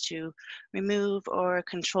used to remove or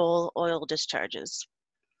control oil discharges.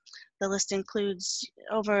 The list includes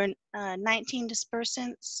over 19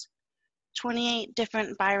 dispersants, 28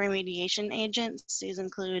 different bioremediation agents. These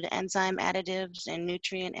include enzyme additives and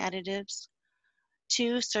nutrient additives.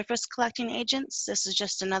 2 surface collecting agents. This is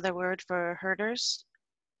just another word for herders.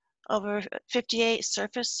 Over 58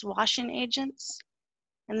 surface washing agents.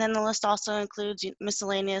 And then the list also includes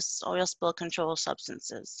miscellaneous oil spill control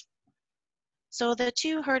substances. So the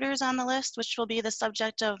 2 herders on the list, which will be the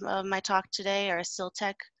subject of my talk today, are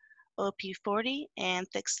Siltec OP40 and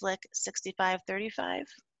Thick Slick 6535.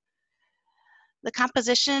 The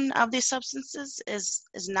composition of these substances is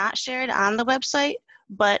not shared on the website,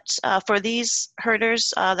 but for these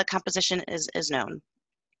herders, the composition is known.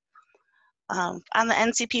 On the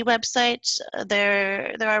NCP website,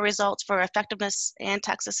 there are results for effectiveness and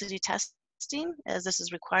toxicity testing, as this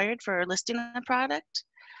is required for listing a product.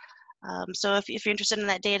 So if you're interested in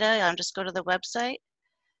that data, just go to the website.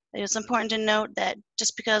 It's important to note that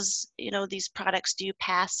just because these products do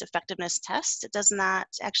pass effectiveness tests, it does not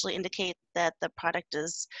actually indicate that the product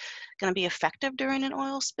is going to be effective during an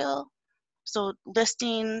oil spill. So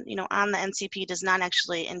listing, on the NCP does not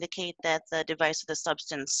actually indicate that the device or the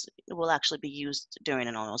substance will actually be used during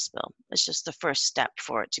an oil spill. It's just the first step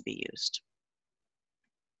for it to be used.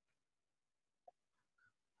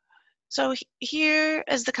 So here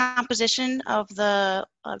is the composition of the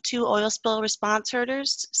 2 oil spill response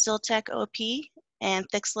herders, Siltec OP and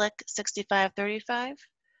Thick Slick 6535.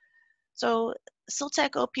 So Siltec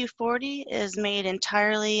OP40 is made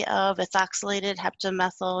entirely of ethoxylated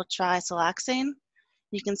heptamethyl trisiloxane.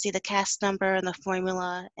 You can see the CAS number and the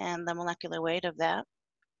formula and the molecular weight of that.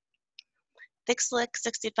 Thick Slick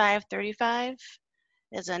 6535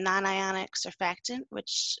 is a non-ionic surfactant,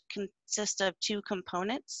 which consists of 2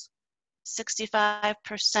 components.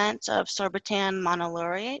 65% of sorbitan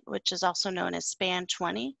monolaurate, which is also known as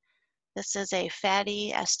SPAN20. This is a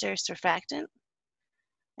fatty ester surfactant.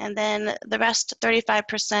 And then the rest,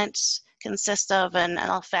 35%, consists of an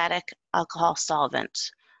aliphatic alcohol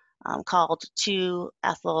solvent called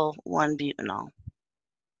 2-ethyl-1-butanol.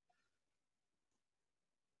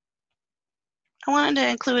 I wanted to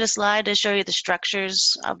include a slide to show you the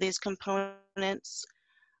structures of these components.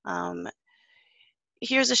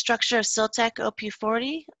 Here's a structure of Siltec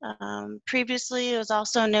OP40. Previously, it was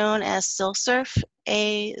also known as Silsurf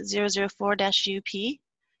A004-UP.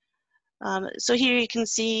 So here you can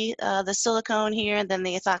see the silicone here and then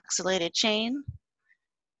the ethoxylated chain.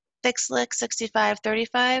 Thick Slick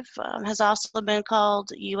 6535 has also been called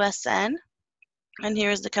USN. And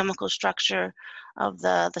here's the chemical structure of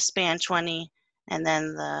the span 20 and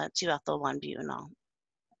then the 2-ethyl-1-butanol.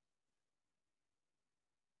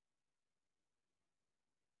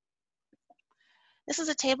 This is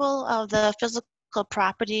a table of the physical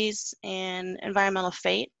properties and environmental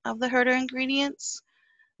fate of the herder ingredients.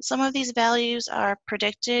 Some of these values are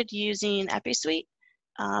predicted using EpiSuite,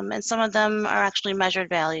 and some of them are actually measured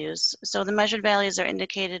values. So the measured values are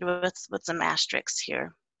indicated with some asterisks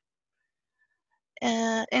here.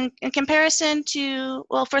 In comparison to,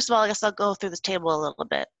 well, first of all, I guess I'll go through this table a little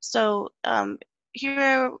bit. So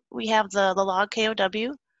here we have the log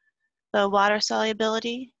KOW, the water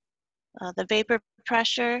solubility, the vapor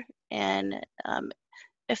pressure, and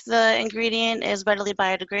if the ingredient is readily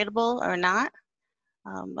biodegradable or not.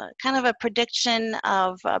 Kind of a prediction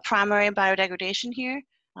of primary biodegradation here,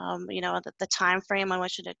 the time frame on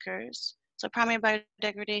which it occurs. So primary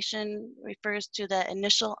biodegradation refers to the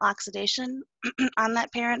initial oxidation on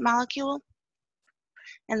that parent molecule.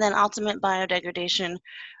 And then ultimate biodegradation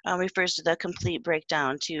refers to the complete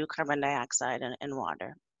breakdown to carbon dioxide and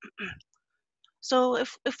water. So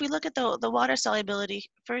if we look at the water solubility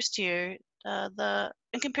first here,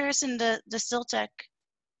 in comparison to the Siltec,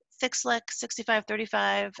 Thick Slick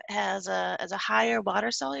 6535 has a higher water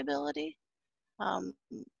solubility,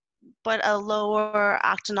 but a lower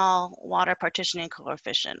octanol water partitioning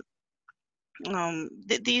coefficient.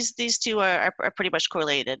 These two are pretty much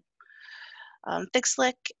correlated. Thick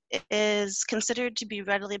Slick is considered to be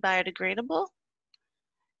readily biodegradable,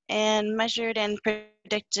 and measured and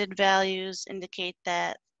predicted values indicate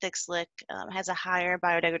that Thick Slick has a higher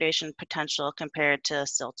biodegradation potential compared to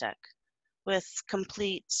Siltec, with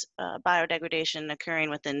complete biodegradation occurring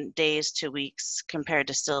within days to weeks compared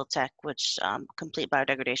to Siltec, which complete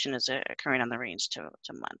biodegradation is occurring on the range to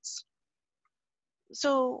months.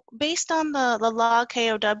 So based on the log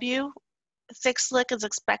KOW, Thick Slick is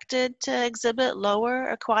expected to exhibit lower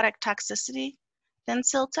aquatic toxicity than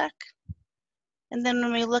Siltec. And then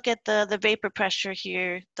when we look at the vapor pressure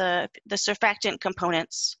here, the surfactant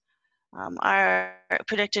components are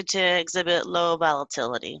predicted to exhibit low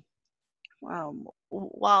volatility,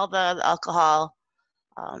 while the alcohol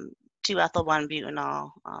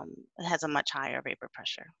 2-ethyl-1-butanol has a much higher vapor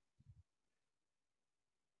pressure.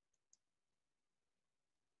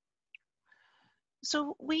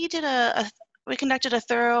 So we conducted a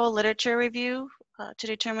thorough literature review to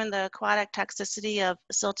determine the aquatic toxicity of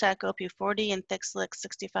Siltec OP40 and Thick Slick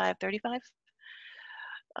 6535.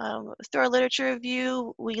 Through our literature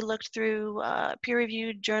review, we looked through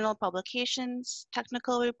peer-reviewed journal publications,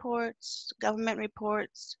 technical reports, government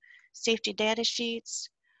reports, safety data sheets.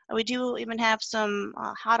 We do even have some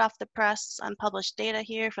hot off the press unpublished data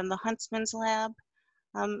here from the Huntsman's lab.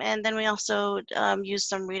 And then we also used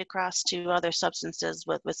some read across to other substances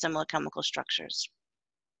with similar chemical structures.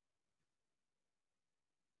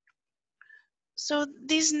 So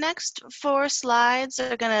these next 4 slides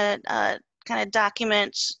are going to kind of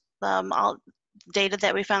document all data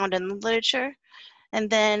that we found in the literature. And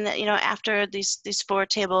then, after these 4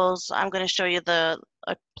 tables, I'm going to show you a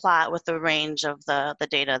plot with the range of the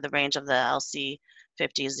data, the range of the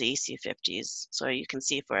LC50s, the EC50s, so you can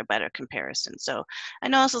see for a better comparison. So I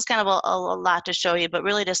know this is kind of a lot to show you, but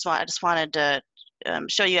really I just wanted to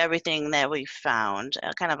show you everything that we found,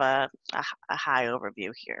 kind of a high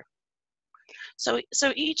overview here. So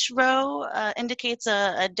each row indicates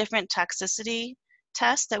a different toxicity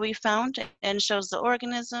test that we found and shows the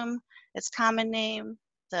organism, its common name,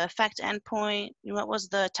 the effect endpoint, what was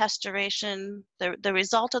the test duration, the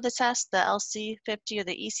result of the test, the LC50 or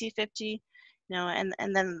the EC50,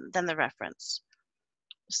 and then the reference.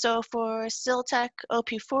 So for Siltec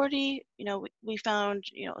OP40, we found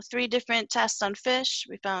 3 different tests on fish.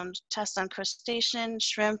 We found tests on crustacean,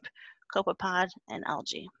 shrimp, copepod, and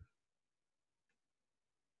algae.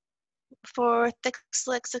 For Thick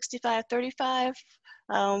Slick 6535,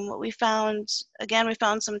 we found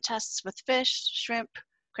some tests with fish, shrimp,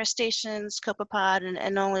 crustaceans, copepod,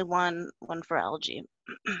 and only one for algae.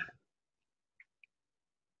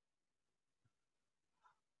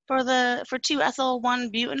 For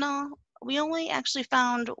 2-ethyl-1-butanol, we only actually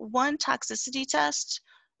found one toxicity test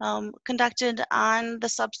conducted on the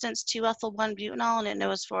substance 2-ethyl-1-butanol, and it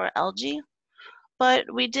was for algae. But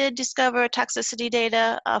we did discover toxicity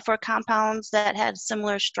data for compounds that had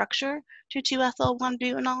similar structure to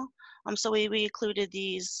 2-ethyl-1-butanol. So we included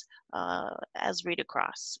these as read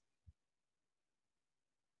across.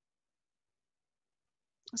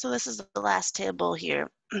 So this is the last table here.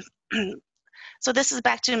 So this is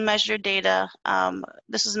back to measured data.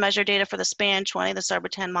 This is measured data for the span 20, the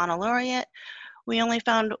sorbitan monolaureate. We only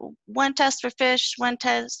found one test for fish, one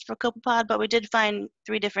test for copepod, but we did find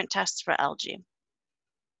 3 different tests for algae.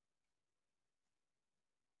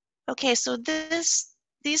 Okay, so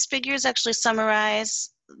these figures actually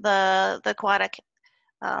summarize the aquatic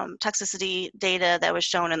toxicity data that was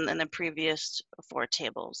shown in the previous 4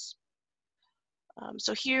 tables.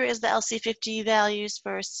 So here is the LC50 values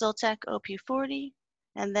for Siltec OP40,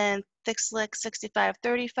 and then thick slick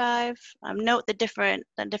 6535. Note the different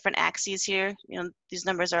axes here. These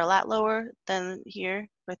numbers are a lot lower than here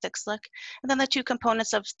for thick slick. And then the 2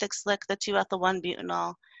 components of thick slick, the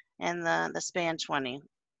 2-ethyl-1-butanol and the span 20.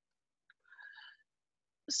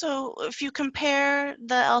 So if you compare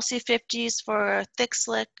the LC50s for thick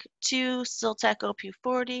slick to Siltec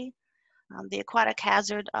OP40, the aquatic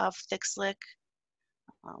hazard of thick slick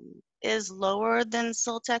is lower than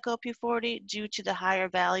Siltec OP40 due to the higher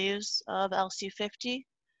values of LC50.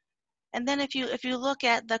 And then if you look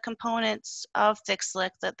at the components of thick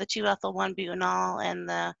slick, the 2-ethyl-1-butanol and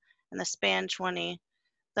the span 20,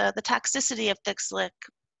 the toxicity of thick slick,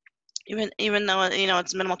 even though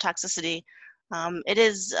it's minimal toxicity, it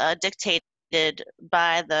is dictated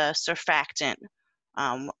by the surfactant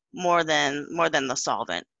more than the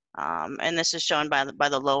solvent. And this is shown by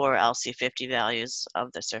the lower LC50 values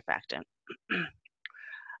of the surfactant.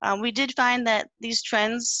 We did find that these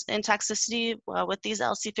trends in toxicity with these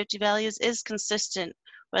LC50 values is consistent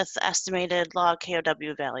with estimated log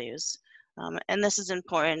KOW values. And this is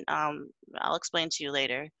important. I'll explain to you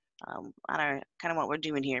later on our kind of what we're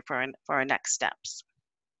doing here for our next steps.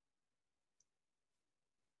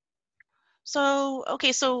 So,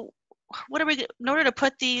 okay, so what are we, in order to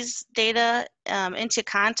put these data into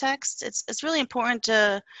context, it's really important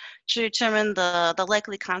to determine the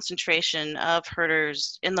likely concentration of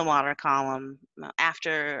herders in the water column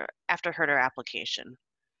after herder application.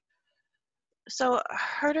 So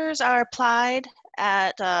herders are applied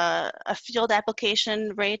at a field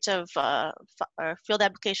application rate of field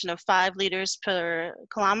application of 5 liters per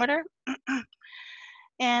kilometer,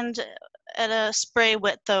 and at a spray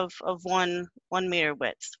width of 1 meter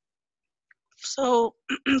width. So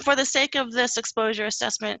for the sake of this exposure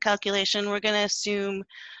assessment calculation, we're going to assume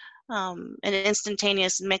an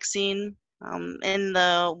instantaneous mixing in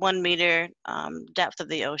the 1 meter depth of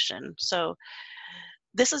the ocean. So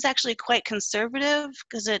this is actually quite conservative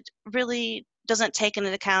because it really doesn't take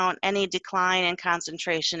into account any decline in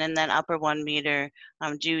concentration in that upper 1 meter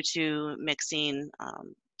due to mixing,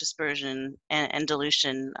 dispersion, and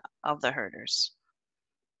dilution of the herders.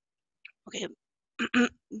 Okay.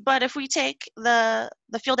 But if we take the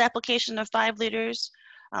field application of 5 liters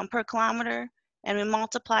per kilometer and we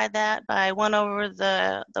multiply that by 1 over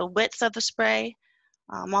the width of the spray,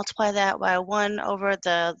 multiply that by 1 over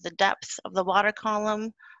the depth of the water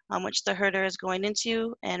column which the herder is going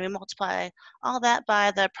into, and we multiply all that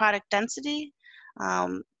by the product density,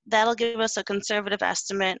 that'll give us a conservative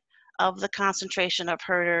estimate of the concentration of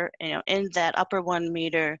herder in that upper 1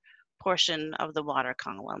 meter portion of the water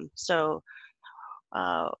column. So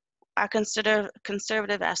our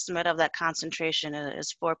conservative estimate of that concentration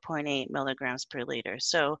is 4.8 milligrams per liter.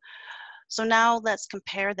 So now let's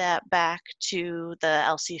compare that back to the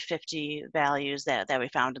LC50 values that we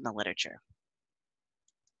found in the literature.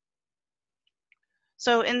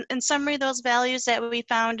 So in summary, those values that we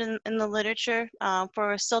found in the literature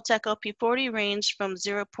for Siltec OP40 range from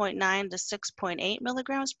 0.9 to 6.8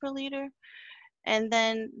 milligrams per liter. And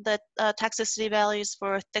then the toxicity values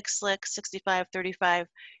for thick slick 6535,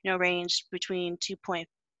 range between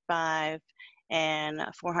 2.5 and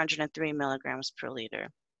 403 milligrams per liter.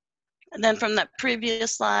 And then from that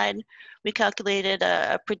previous slide, we calculated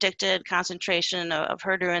a predicted concentration of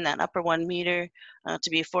herder in that upper 1 meter to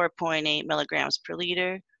be 4.8 milligrams per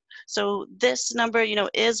liter. So this number,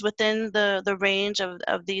 is within the range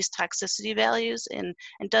of these toxicity values, and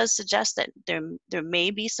does suggest that there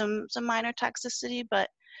may be some minor toxicity, but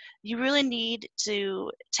you really need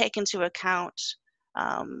to take into account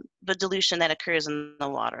the dilution that occurs in the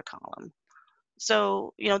water column.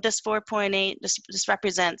 So, this 4.8, this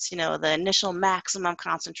represents, the initial maximum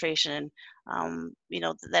concentration,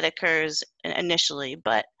 that occurs initially,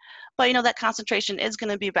 but but that concentration is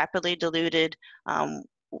going to be rapidly diluted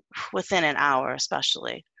within an hour,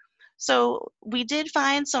 especially. So we did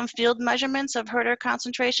find some field measurements of herder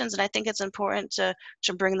concentrations, and I think it's important to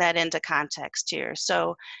bring that into context here.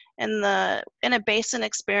 So in a basin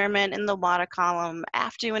experiment in the water column,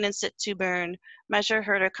 after an in-situ burn, measure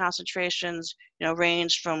herder concentrations,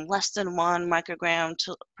 range from less than 1 microgram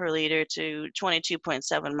per liter to 22.7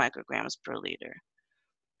 micrograms per liter.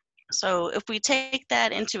 So if we take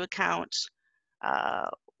that into account uh,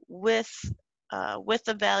 with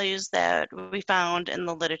the values that we found in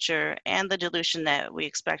the literature and the dilution that we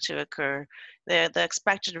expect to occur, the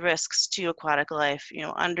expected risks to aquatic life,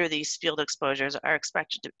 under these field exposures are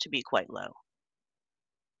expected to be quite low.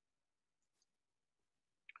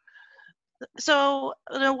 So,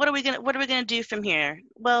 what are we gonna do from here?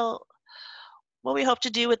 Well, what we hope to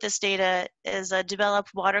do with this data is develop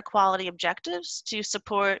water quality objectives to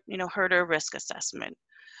support, herder risk assessment.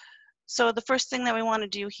 So the first thing that we want to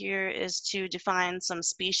do here is to define some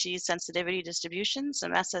species sensitivity distributions,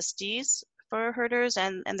 some SSDs for herders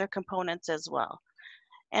and their components as well.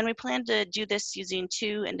 And we plan to do this using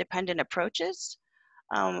 2 independent approaches.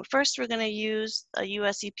 First, we're going to use a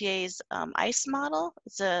US EPA's ICE model.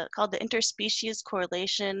 It's called the Interspecies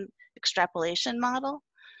Correlation Extrapolation Model.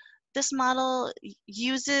 This model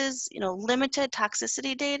uses, limited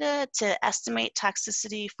toxicity data to estimate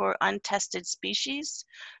toxicity for untested species.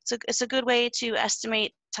 So it's a good way to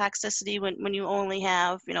estimate toxicity when you only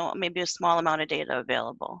have, maybe a small amount of data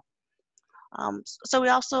available. So we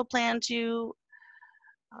also plan to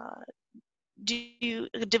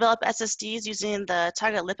develop SSDs using the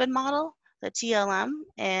target lipid model, the TLM,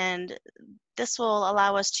 and this will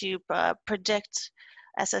allow us to predict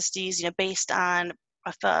SSDs, based on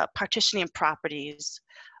partitioning properties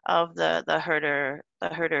of the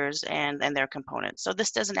herders and their components. So this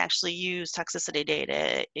doesn't actually use toxicity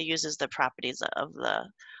data; it uses the properties of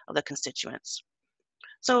the constituents.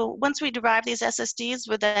 So once we derive these SSDs,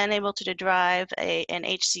 we're then able to derive an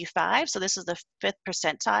HC5. So this is the 5th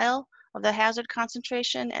percentile of the hazard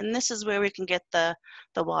concentration, and this is where we can get the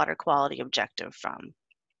water quality objective from.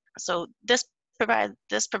 So this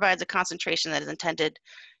provides a concentration that is intended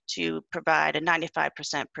to provide a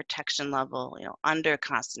 95% protection level, under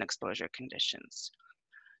constant exposure conditions.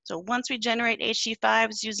 So once we generate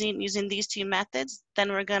HC5s using these 2 methods,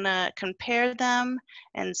 then we're going to compare them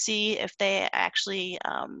and see if they actually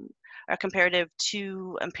are comparative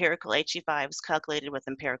to empirical HC5s calculated with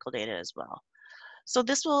empirical data as well. So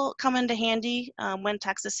this will come into handy when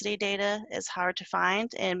toxicity data is hard to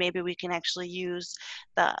find, and maybe we can actually use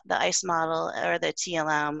the ICE model or the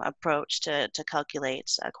TLM approach to calculate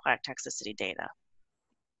aquatic toxicity data.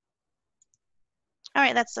 All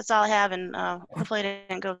right, that's all I have, and hopefully I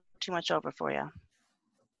didn't go too much over for you.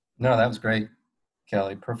 No, that was great,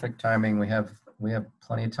 Kelly. Perfect timing. We have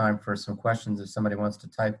plenty of time for some questions. If somebody wants to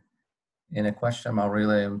type in a question, I'll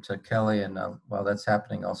relay them to Kelly, and while that's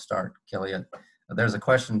happening, I'll start. Kelly, there's a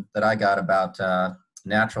question that I got about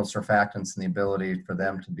natural surfactants and the ability for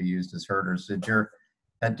them to be used as herders. Did your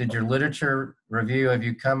literature review, have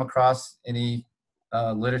you come across any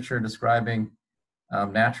literature describing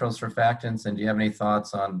natural surfactants, and do you have any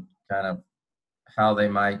thoughts on kind of how they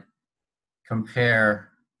might compare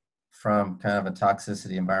from kind of a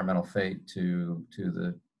toxicity environmental fate to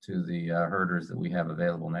the herders that we have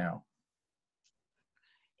available now?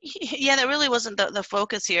 Yeah, that really wasn't the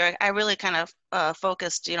focus here. I really kind of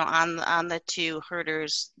focused, on the 2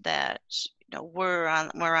 herders that were on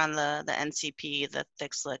the NCP, the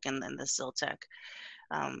thick slick, and then the Siltec.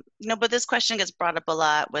 But this question gets brought up a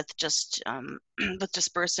lot with just with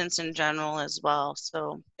dispersants in general as well.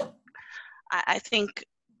 So I think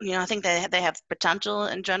I think they have potential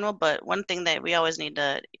in general, but one thing that we always need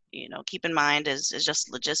to keep in mind is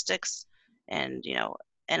just logistics and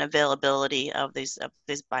and availability of these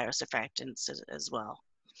biosurfactants as well,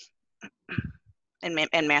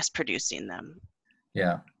 and mass producing them.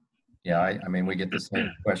 Yeah, I mean, we get the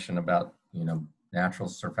same question about natural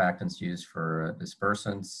surfactants used for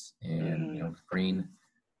dispersants, and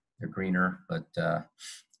they're greener, but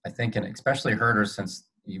I think, and especially herders, since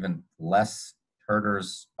even less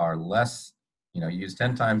herders are less, use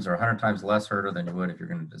 10 times or 100 times less herder than you would if you're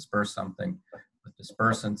going to disperse something with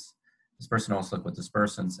dispersants. Dispersant will slick with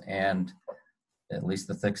dispersants, and at least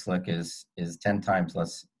the thick slick is 10 times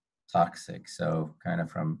less toxic. So kind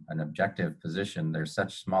of from an objective position, there's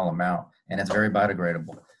such small amount, and it's very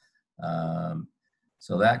biodegradable.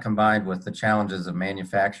 So that, combined with the challenges of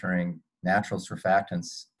manufacturing natural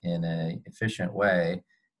surfactants in an efficient way,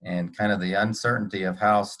 and kind of the uncertainty of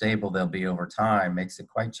how stable they'll be over time, makes it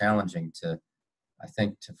quite challenging to I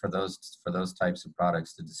think for those types of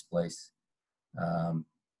products to displace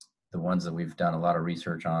the ones that we've done a lot of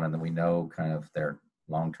research on and that we know kind of their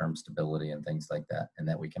long-term stability and things like that, and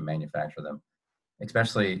that we can manufacture them,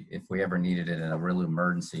 especially if we ever needed it in a real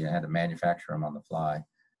emergency and had to manufacture them on the fly,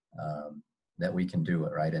 that we can do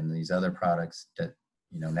it, right? And these other products that,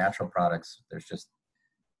 natural products, there's just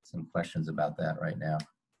some questions about that right now.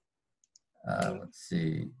 Let's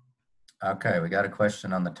see. Okay, we got a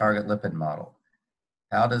question on the target lipid model.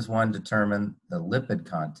 How does one determine the lipid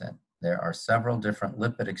content? There are several different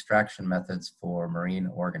lipid extraction methods for marine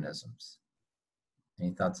organisms.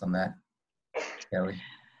 Any thoughts on that, Kelly?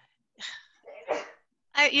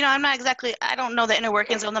 I don't know the inner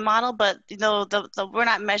workings of the model, but we're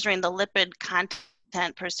not measuring the lipid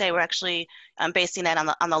content per se. We're actually basing that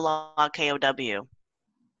on the log KOW.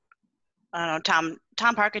 I don't know,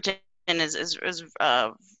 Tom Parkinson has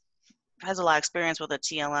a lot of experience with a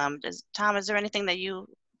TLM. Tom, is there anything that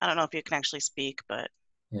I don't know if you can actually speak, but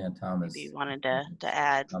yeah, Tom maybe you wanted to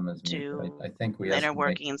add to I think we the inner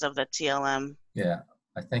workings of the TLM. Yeah,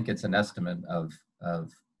 I think it's an estimate of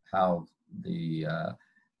how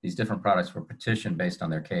these different products were petitioned based on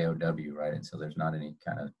their KOW, right? And so there's not any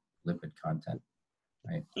kind of lipid content,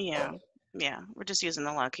 right? Yeah, we're just using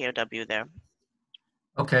the log KOW there.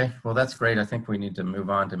 Okay, well, that's great. I think we need to move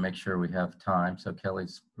on to make sure we have time. So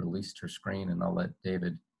Kelly's released her screen, and I'll let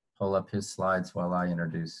David pull up his slides while I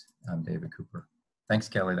introduce David Cooper. Thanks,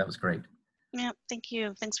 Kelly. That was great. Yeah, thank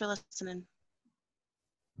you. Thanks for listening.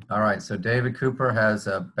 All right, so David Cooper has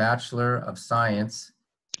a Bachelor of Science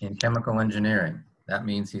in Chemical Engineering. That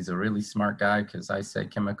means he's a really smart guy, because I say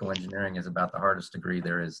chemical engineering is about the hardest degree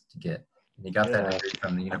there is to get. And he got that degree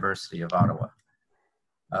from the University of Ottawa.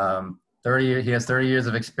 He has 30 years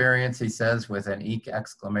of experience, he says, with an EEC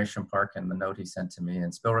exclamation mark in the note he sent to me,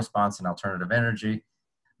 in spill response and alternative energy.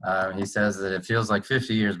 He says that it feels like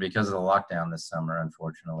 50 years because of the lockdown this summer,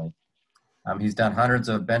 unfortunately. He's done hundreds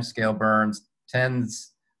of bench scale burns,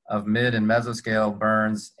 tens of mid and mesoscale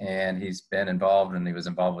burns, and he was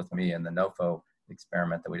involved with me in the NOFO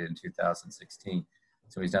experiment that we did in 2016.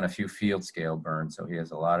 So he's done a few field scale burns, so he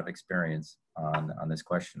has a lot of experience on this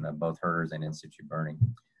question of both herders and in-situ burning.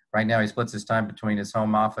 Right now, he splits his time between his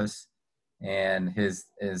home office and his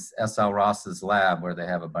SL Ross's lab, where they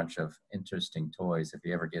have a bunch of interesting toys. If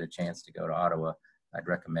you ever get a chance to go to Ottawa, I'd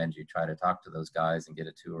recommend you try to talk to those guys and get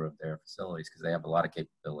a tour of their facilities, because they have a lot of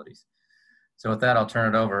capabilities. So with that, I'll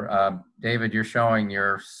turn it over. David, you're showing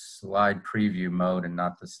your slide preview mode and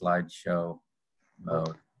not the slideshow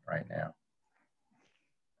mode right now.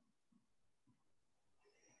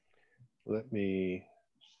 Let me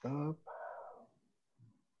stop.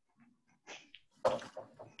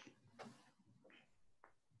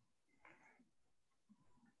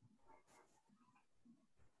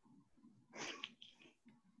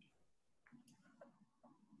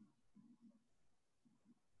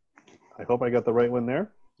 I hope I got the right one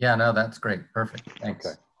there. Yeah, no, that's great. Perfect.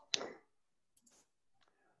 Thanks.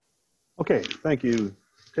 Okay, thank you,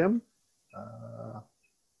 Tim.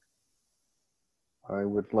 I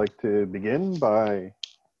would like to begin by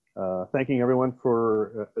thanking everyone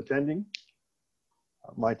for attending.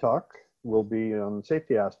 My talk will be on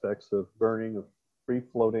safety aspects of burning of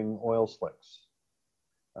free-floating oil slicks.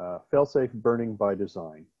 Fail-safe burning by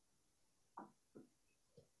design.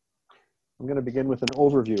 I'm going to begin with an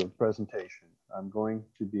overview of the presentation. I'm going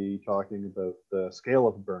to be talking about the scale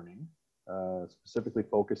of burning, specifically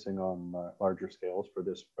focusing on larger scales for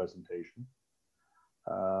this presentation.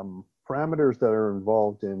 Parameters that are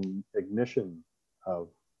involved in ignition of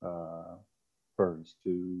burns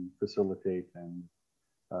to facilitate and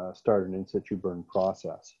start an in-situ burn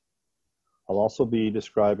process. I'll also be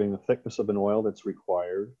describing the thickness of an oil that's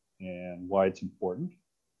required and why it's important.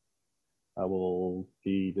 I will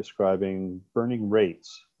be describing burning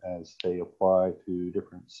rates as they apply to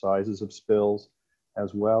different sizes of spills,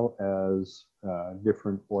 as well as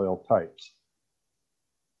different oil types.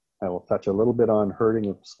 I will touch a little bit on herding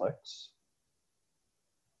of slicks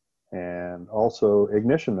and also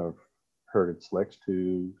ignition of herded slicks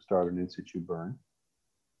to start an in-situ burn.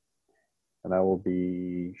 And I will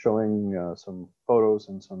be showing some photos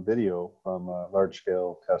and some video from a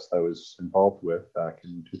large-scale test I was involved with back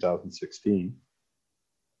in 2016.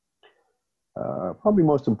 Probably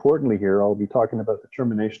most importantly here, I'll be talking about the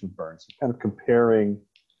termination of burns, kind of comparing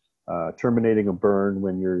terminating a burn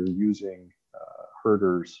when you're using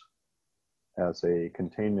herders as a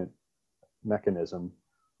containment mechanism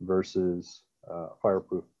versus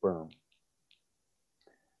fireproof burn.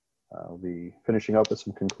 I'll be finishing up with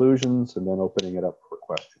some conclusions and then opening it up for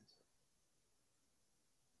questions.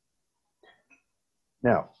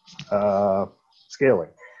 Now, scaling.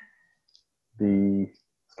 The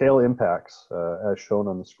scale impacts, as shown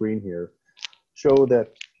on the screen here, show that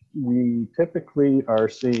we typically are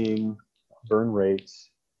seeing burn rates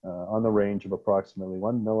on the range of approximately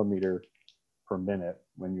 1 millimeter per minute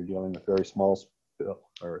when you're dealing with very small spill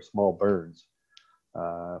or small burns,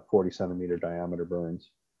 40 centimeter diameter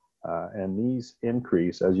burns. And these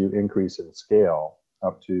increase as you increase in scale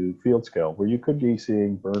up to field scale, where you could be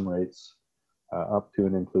seeing burn rates up to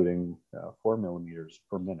and including 4 millimeters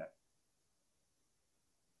per minute.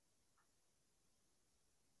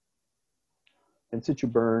 In situ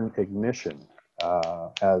burn ignition,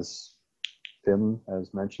 as Tim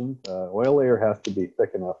has mentioned, oil layer has to be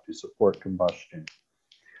thick enough to support combustion.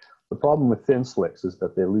 The problem with thin slicks is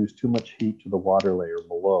that they lose too much heat to the water layer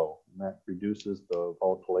below, and that reduces the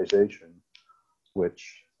volatilization,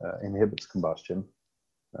 which inhibits combustion,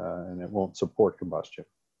 and it won't support combustion.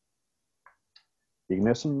 The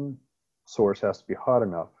ignition source has to be hot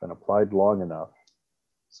enough and applied long enough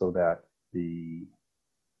so that the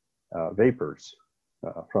vapors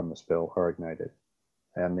from the spill are ignited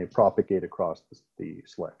and they propagate across the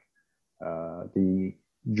slick. The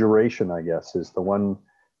duration, I guess, is the one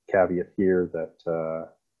caveat here that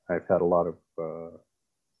I've had a lot of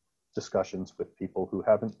discussions with people who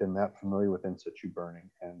haven't been that familiar with in situ burning.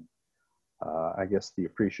 And I guess the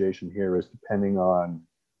appreciation here is depending on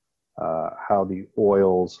how the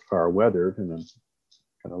oils are weathered, and then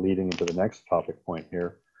kind of leading into the next topic point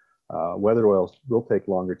here, weathered oils will take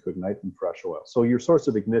longer to ignite than fresh oil. So your source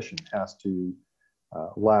of ignition has to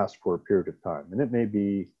last for a period of time. And it may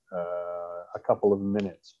be a couple of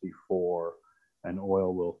minutes before an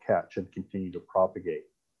oil will catch and continue to propagate.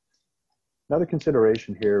 Another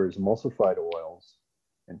consideration here is emulsified oils.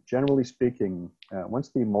 And generally speaking, once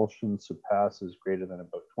the emulsion surpasses greater than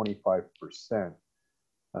about 25%,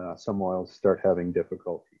 some oils start having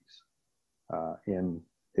difficulties in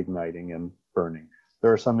igniting and burning.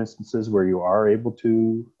 There are some instances where you are able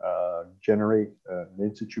to generate an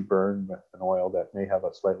in situ burn with an oil that may have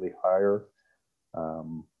a slightly higher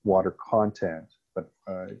water content, but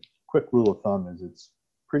quick rule of thumb is it's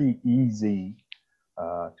pretty easy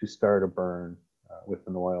to start a burn with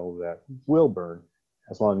an oil that will burn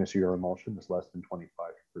as long as your emulsion is less than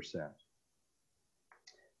 25%.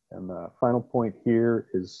 And the final point here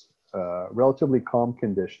is relatively calm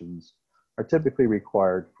conditions are typically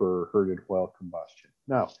required for herded oil combustion.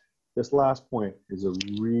 Now, this last point is a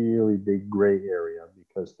really big gray area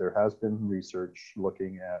because there has been research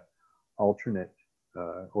looking at alternate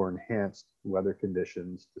or enhanced weather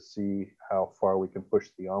conditions to see how far we can push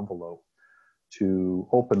the envelope to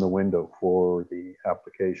open the window for the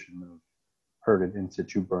application of herded in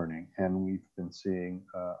situ burning. And we've been seeing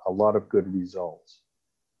a lot of good results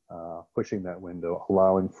pushing that window,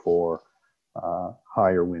 allowing for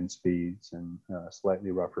higher wind speeds and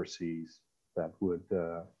slightly rougher seas that would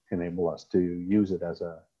enable us to use it as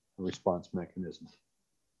a response mechanism.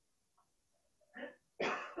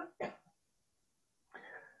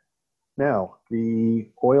 Now, the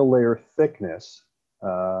oil layer thickness,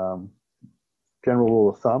 general rule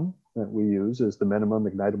of thumb that we use is the minimum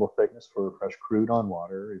ignitable thickness for fresh crude on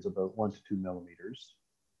water is about 1 to 2 millimeters.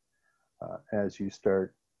 As you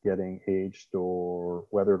start getting aged or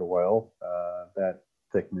weathered oil, that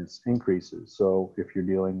thickness increases. So if you're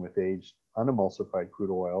dealing with aged unemulsified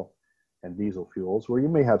crude oil and diesel fuels, where you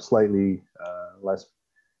may have slightly less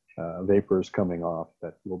vapors coming off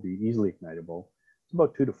that will be easily ignitable, it's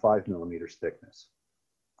about 2 to 5 millimeters thickness.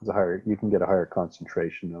 It's a higher, you can get a higher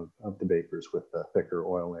concentration of the vapors with a thicker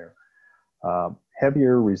oil layer.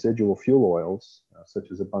 Heavier residual fuel oils, such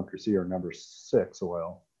as a bunker C or number 6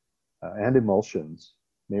 oil, and emulsions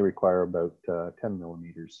may require about 10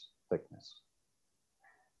 millimeters thickness.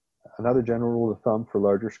 Another general rule of thumb for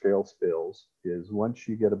larger scale spills is once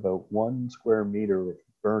you get about 1 square meter of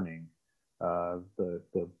burning,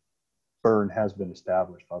 the burn has been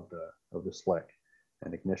established of the slick,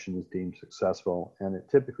 and ignition is deemed successful, and it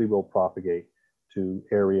typically will propagate to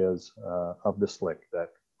areas of the slick that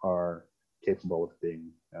are capable of being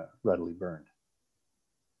readily burned.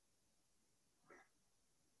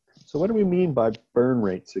 So what do we mean by burn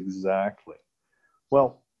rates exactly?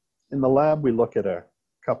 Well, in the lab, we look at a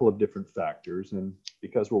couple of different factors, and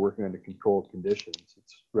because we're working under controlled conditions,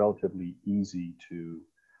 it's relatively easy to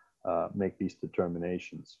make these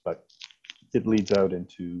determinations, but it leads out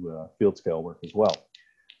into field scale work as well.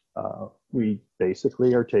 We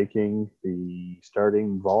basically are taking the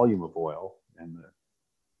starting volume of oil, and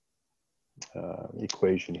the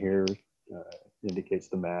equation here indicates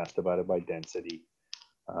the mass divided by density.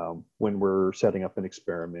 When we're setting up an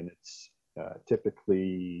experiment, it's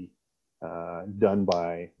typically done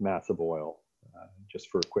by mass of oil just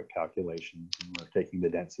for a quick calculation. And we're taking the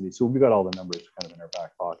density. So we've got all the numbers kind of in our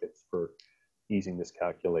back pockets for easing this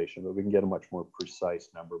calculation, but we can get a much more precise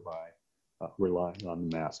number by relying on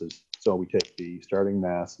the masses. So we take the starting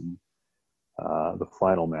mass and the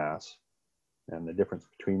final mass, and the difference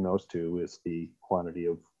between those two is the quantity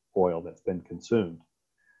of oil that's been consumed.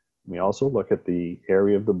 We also look at the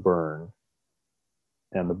area of the burn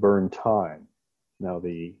and the burn time. Now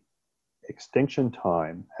the extinction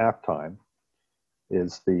time, half time,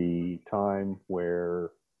 is the time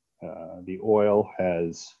where the oil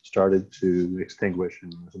has started to extinguish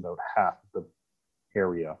and there's about half the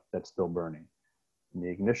area that's still burning. And the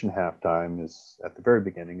ignition half time is at the very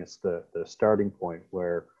beginning. It's the starting point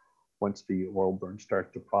where once the oil burn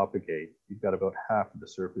starts to propagate, you've got about half of the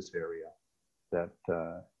surface area that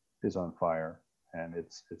is on fire and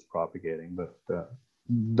it's propagating. But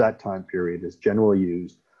that time period is generally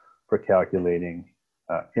used for calculating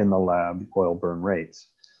in the lab oil burn rates.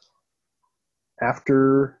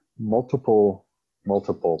 After multiple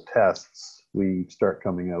tests, we start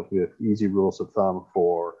coming out with easy rules of thumb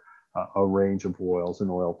for a range of oils and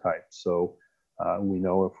oil types. So we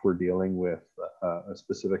know if we're dealing with a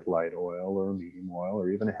specific light oil or a medium oil or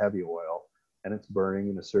even a heavy oil, and it's burning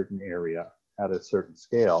in a certain area at a certain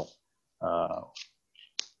scale,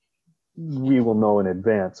 we will know in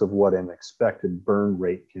advance of what an expected burn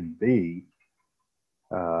rate can be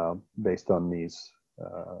based on these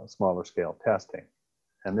smaller scale testing.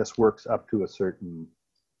 And this works up to a certain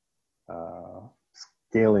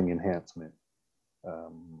scaling enhancement.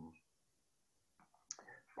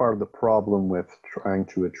 Part of the problem with trying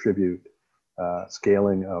to attribute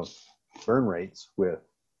scaling of burn rates with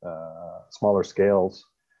smaller scales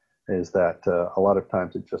is that a lot of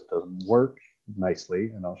times it just doesn't work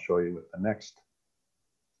nicely, and I'll show you with the next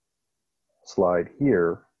slide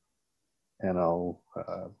here, and I'll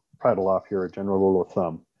prattle off here a general rule of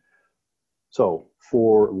thumb. So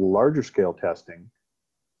for larger scale testing,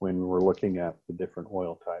 when we're looking at the different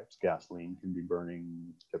oil types, gasoline can be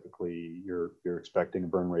burning, typically you're expecting a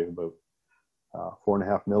burn rate of about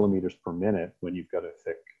 4.5 millimeters per minute when you've got a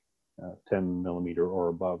thick 10 millimeter or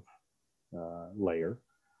above layer.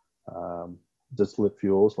 Distillate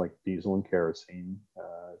fuels like diesel and kerosene,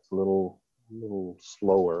 it's a little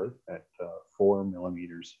slower at 4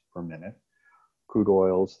 millimeters per minute. Crude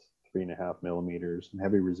oils, 3.5 millimeters, and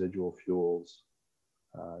heavy residual fuels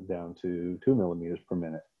down to 2 millimeters per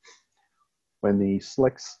minute. When the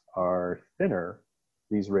slicks are thinner,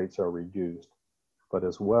 these rates are reduced, but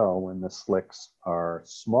as well, when the slicks are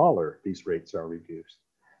smaller, these rates are reduced.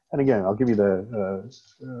 And again, I'll give you the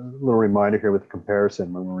little reminder here with the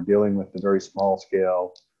comparison. When we were dealing with the very small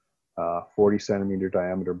scale, 40 centimeter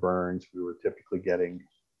diameter burns, we were typically getting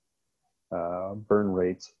burn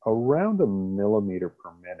rates around 1 millimeter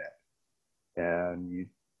per minute. And you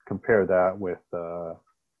compare that with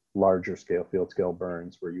larger scale, field scale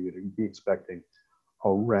burns, where you would be expecting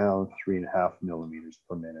around 3.5 millimeters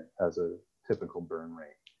per minute as a typical burn rate.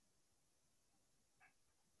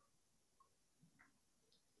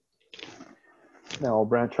 Now I'll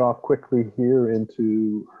branch off quickly here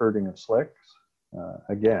into herding of slicks.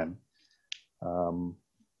 Again,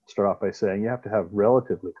 start off by saying you have to have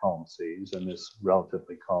relatively calm seas, and this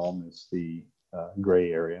relatively calm is the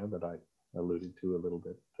gray area that I alluded to a little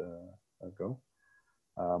bit ago.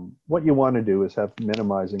 What you want to do is have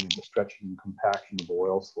minimizing the stretching and compaction of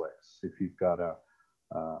oil slicks. If you've got a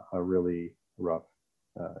really rough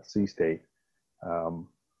sea state,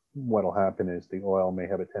 what will happen is the oil may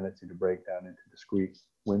have a tendency to break down into discrete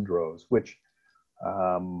windrows, which,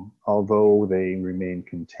 although they remain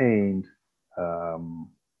contained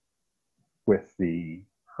with the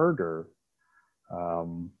herder,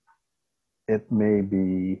 it may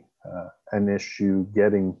be an issue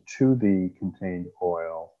getting to the contained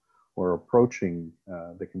oil or approaching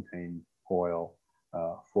the contained oil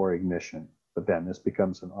for ignition. But then this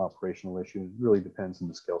becomes an operational issue. It really depends on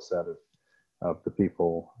the skill set of the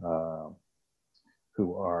people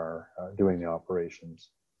who are doing the operations.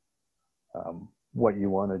 What you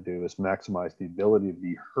want to do is maximize the ability of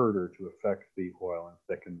the herder to affect the oil and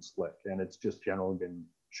thicken the slick. And it's just generally been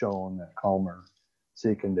shown that calmer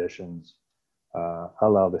sea conditions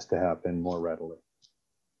allow this to happen more readily.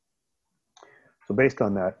 So based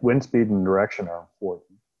on that, wind speed and direction are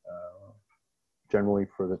important. Generally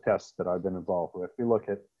for the tests that I've been involved with, we look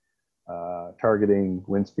at targeting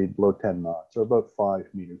wind speed below 10 knots, or about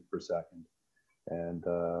 5 meters per second. And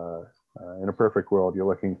in a perfect world, you're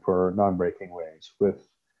looking for non-breaking waves with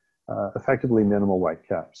effectively minimal white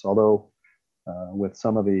caps. Although with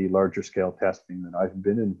some of the larger scale testing that I've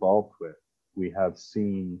been involved with, we have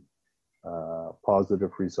seen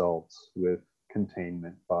positive results with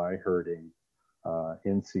containment by herding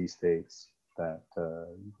in sea states that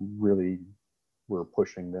really were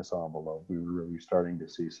pushing this envelope. We were really starting to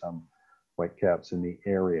see some whitecaps in the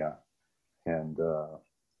area, and the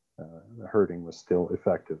herding was still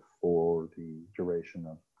effective for the duration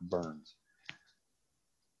of the burns.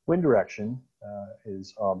 Wind direction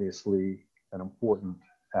is obviously an important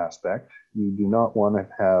aspect. You do not want to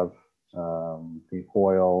have the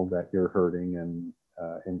oil that you're herding and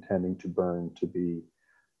intending to burn to be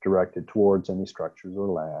directed towards any structures or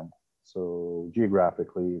land. So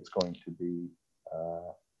geographically, it's going to be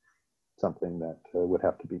something that would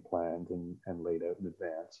have to be planned and laid out in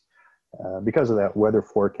advance. Because of that, weather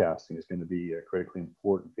forecasting is going to be a critically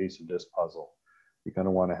important piece of this puzzle. You're going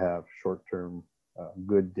to want to have short-term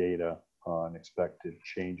good data on expected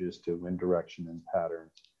changes to wind direction and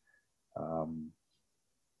patterns.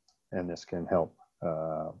 And this can help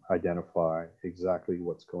identify exactly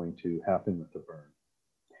what's going to happen with the burn.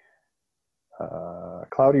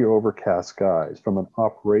 Cloudy or overcast skies, from an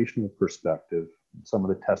operational perspective, some of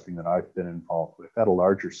the testing that I've been involved with at a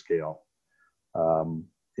larger scale,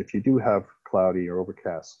 if you do have cloudy or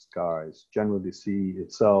overcast skies, generally the sea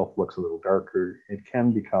itself looks a little darker. It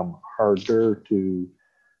can become harder to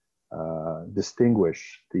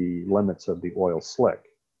distinguish the limits of the oil slick.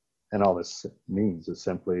 And all this means is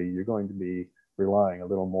simply you're going to be relying a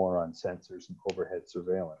little more on sensors and overhead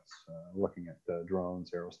surveillance, looking at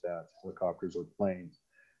drones, aerostats, helicopters, or planes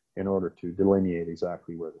in order to delineate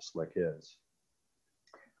exactly where the slick is.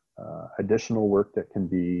 Additional work that can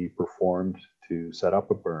be performed to set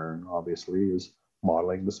up a burn, obviously, is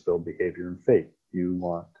modeling the spill behavior and fate. You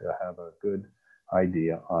want to have a good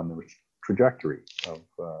idea on the trajectory of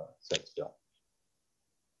set spill.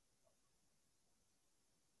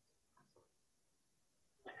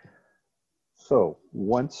 So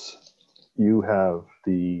once you have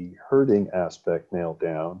the herding aspect nailed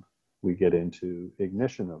down, we get into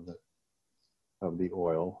ignition of the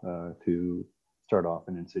oil to start off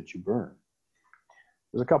an in-situ burn.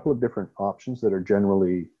 There's a couple of different options that are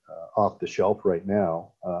generally off the shelf right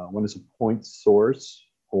now. One is a point source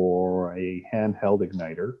or a handheld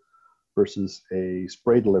igniter versus a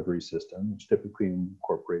spray delivery system, which typically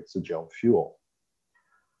incorporates a gel fuel.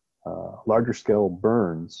 Larger scale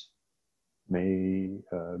burns may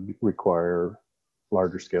require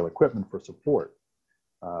larger scale equipment for support.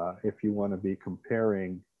 If you want to be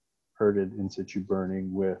comparing herded in-situ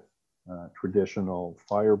burning with traditional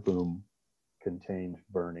fire boom contained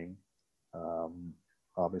burning,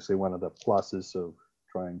 obviously one of the pluses of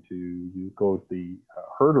trying to go the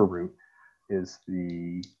herder route is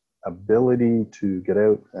the ability to get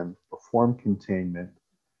out and perform containment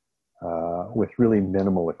with really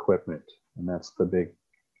minimal equipment. And that's the big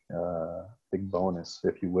bonus,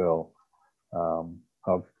 if you will,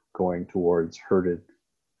 of going towards herded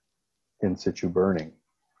in-situ burning.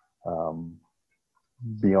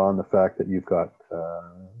 Beyond the fact that you've got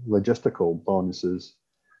logistical bonuses,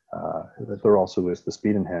 that there also is the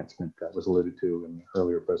speed enhancement that was alluded to in the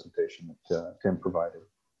earlier presentation that Tim provided.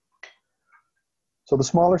 So the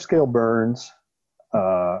smaller scale burns,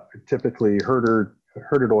 typically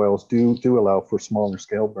herded oils do allow for smaller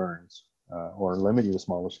scale burns, or limit you to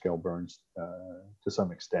smaller scale burns to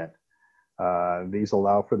some extent. These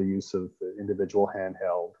allow for the use of individual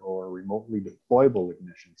handheld or remotely deployable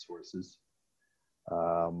ignition sources.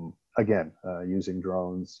 Again, using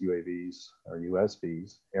drones, UAVs, or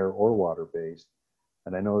USVs, air or water based.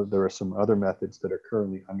 And I know there are some other methods that are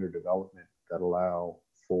currently under development that allow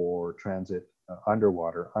for transit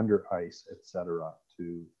underwater, under ice, etc.,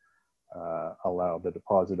 to allow the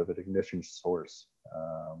deposit of an ignition source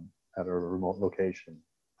at a remote location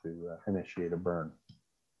to initiate a burn.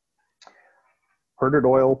 Herded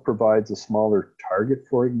oil provides a smaller target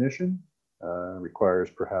for ignition, requires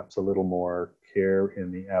perhaps a little more care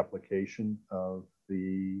in the application of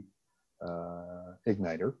the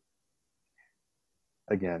igniter.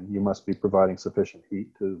 Again, you must be providing sufficient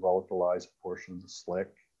heat to volatilize a portion of the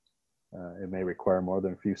slick. It may require more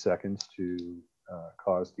than a few seconds to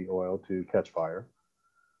cause the oil to catch fire.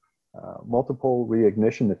 Multiple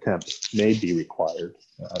reignition attempts may be required,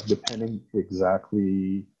 depending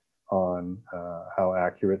exactly on how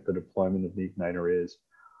accurate the deployment of the igniter is,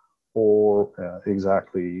 or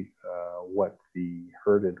exactly what the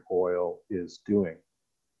herded oil is doing.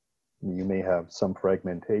 You may have some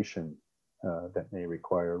fragmentation that may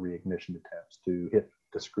require reignition attempts to hit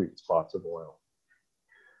discrete spots of oil.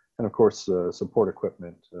 And of course, support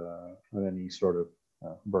equipment on any sort of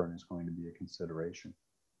burn is going to be a consideration.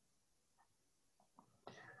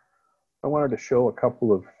 I wanted to show a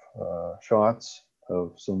couple of shots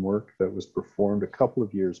of some work that was performed a couple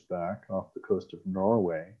of years back off the coast of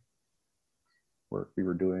Norway. Work we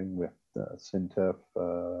were doing with Syntef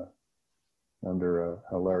under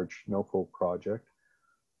a large no-pull project.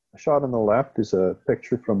 A shot on the left is a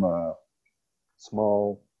picture from a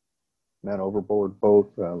small man overboard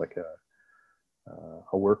boat, like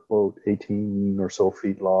a work boat, 18 or so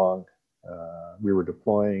feet long. We were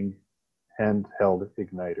deploying handheld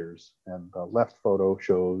igniters, and the left photo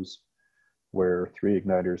shows where 3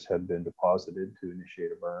 igniters had been deposited to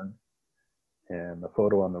initiate a burn. And the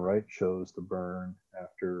photo on the right shows the burn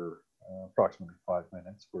after approximately 5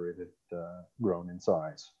 minutes, where it had grown in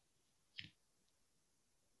size.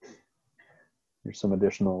 Here's some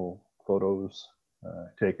additional photos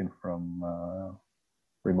taken from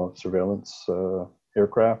remote surveillance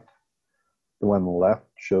aircraft. The one on the left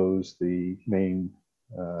shows the main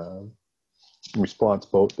response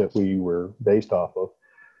boat that we were based off of.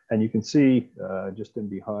 And you can see just in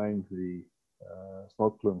behind the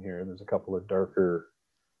smoke plume here, there's a couple of darker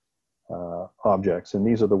objects. And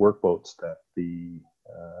these are the work boats that the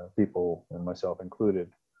people, and myself included,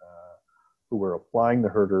 who were applying the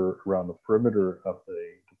herder around the perimeter of the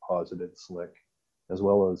deposited slick, as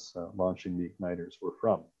well as launching the igniters, were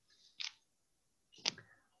from.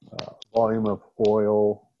 Volume of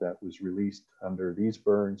oil that was released under these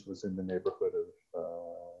burns was in the neighborhood of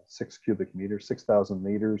 6 cubic meters, 6,000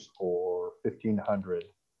 liters, or 1,500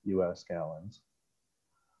 US gallons.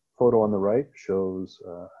 Photo on the right shows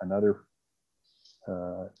another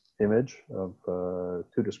image of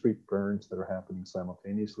 2 discrete burns that are happening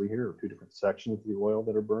simultaneously here, or 2 different sections of the oil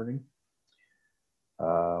that are burning.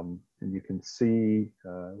 And you can see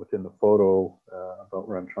within the photo about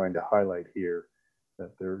what I'm trying to highlight here,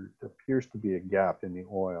 that there appears to be a gap in the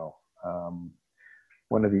oil.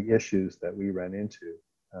 One of the issues that we ran into,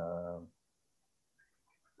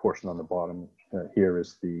 portion on the bottom here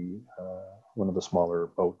is the one of the smaller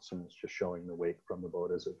boats, and it's just showing the wake from the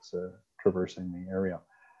boat as it's traversing the area.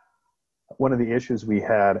 One of the issues we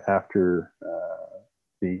had after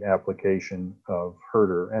the application of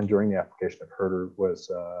herder, and during the application of herder, was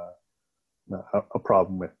a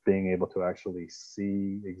problem with being able to actually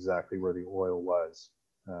see exactly where the oil was.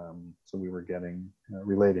 So we were getting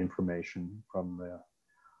relayed information from the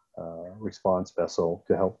response vessel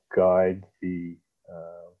to help guide the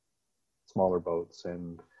smaller boats.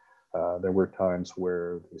 And there were times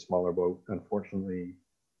where the smaller boat unfortunately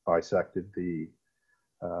bisected the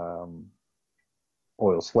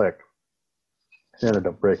oil slick and ended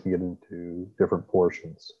up breaking it into different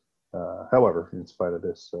portions. However, in spite of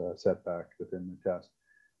this setback within the test,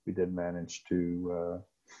 we did manage to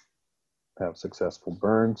have successful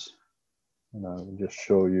burns. And I will just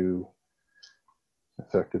show you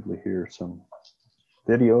effectively here some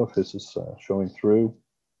video if this is showing through.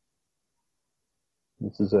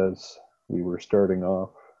 This is as we were starting off,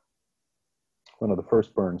 one of the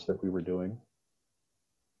first burns that we were doing.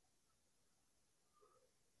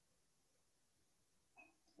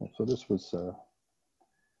 And so this was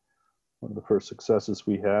one of the first successes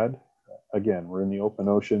we had. Again, we're in the open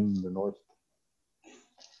ocean, the north,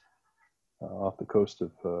 off the coast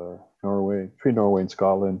of Norway, between Norway and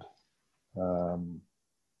Scotland.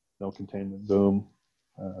 No containment boom,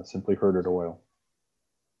 simply herded oil.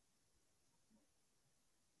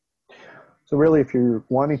 So really, if you're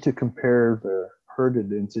wanting to compare the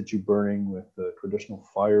herded in-situ burning with the traditional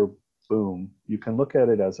fire boom, you can look at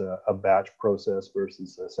it as a batch process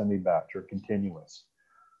versus a semi-batch or continuous,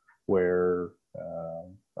 where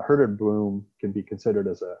a herded boom can be considered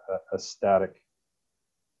as a static,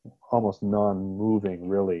 almost non-moving,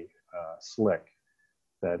 really, slick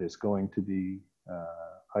that is going to be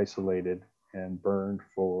isolated and burned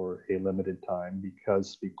for a limited time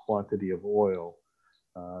because the quantity of oil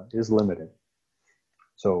is limited.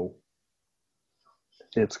 So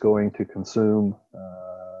it's going to consume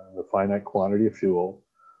the finite quantity of fuel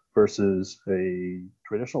versus a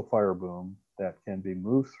traditional fire boom that can be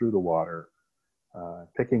moved through the water,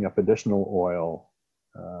 picking up additional oil,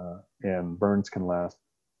 and burns can last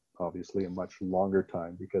obviously a much longer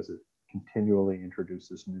time because it continually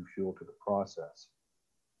introduces new fuel to the process.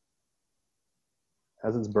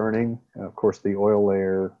 As it's burning, of course, the oil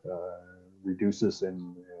layer reduces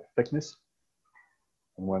in thickness.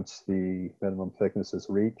 And once the minimum thickness is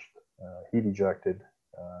reached, heat ejected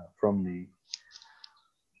from the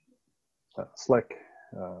slick,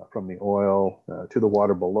 from the oil to the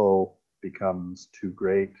water below becomes too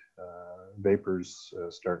great. Vapors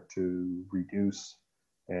start to reduce,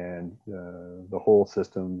 and the whole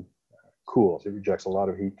system cools. It rejects a lot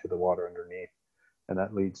of heat to the water underneath, and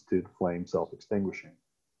that leads to the flame self-extinguishing.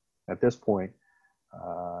 At this point,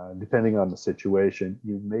 Depending on the situation,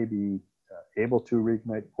 you may be able to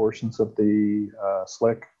reignite portions of the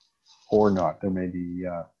slick or not. There may be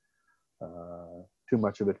too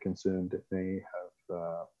much of it consumed. It may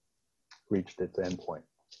have reached its endpoint.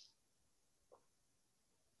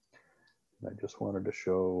 I just wanted to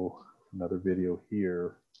show another video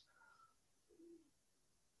here,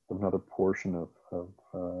 another portion of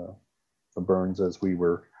the burns as we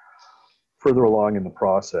were further along in the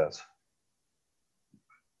process.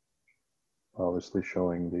 Obviously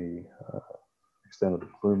showing the extent of the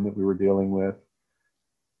plume that we were dealing with,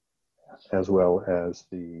 as well as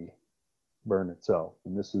the burn itself.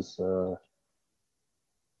 And this is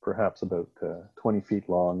perhaps about 20 feet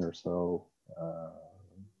long or so,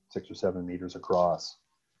 6 or 7 meters across.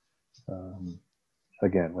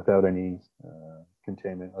 Again, without any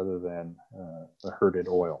containment other than the herded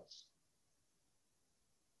oil.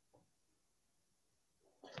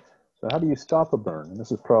 So how do you stop a burn? And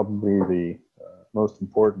this is probably the most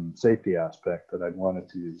important safety aspect that I wanted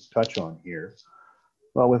to touch on here.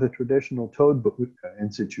 Well, with a traditional towed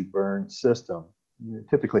in-situ burn system,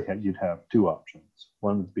 typically you'd have two options.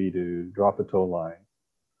 One would be to drop a tow line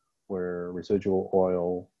where residual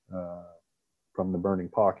oil from the burning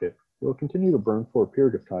pocket will continue to burn for a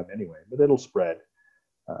period of time anyway, but it'll spread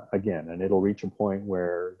again, and it'll reach a point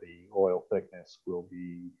where the oil thickness will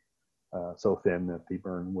be so thin that the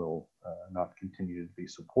burn will not continue to be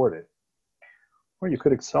supported. Or you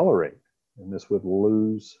could accelerate, and this would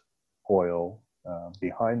lose oil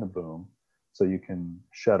behind the boom, so you can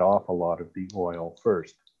shut off a lot of the oil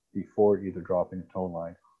first before either dropping a tow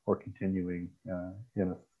line or continuing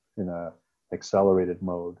in a accelerated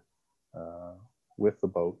mode with the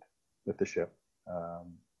boat, with the ship,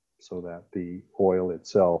 so that the oil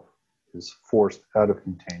itself is forced out of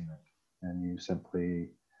containment, and you simply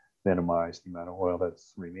minimize the amount of oil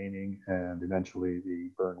that's remaining, and eventually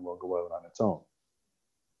the burn will go out on its own.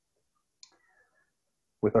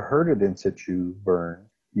 With a herded in-situ burn,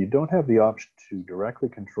 you don't have the option to directly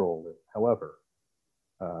control it. However,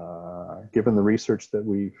 given the research that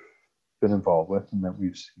we've been involved with and that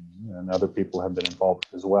we've seen, and other people have been involved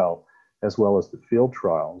with as well as the field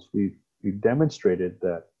trials, we've demonstrated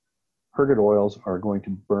that herded oils are going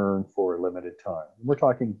to burn for a limited time. We're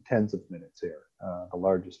talking tens of minutes here. The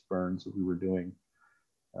largest burns that we were doing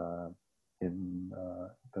in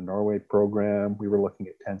the Norway program, we were looking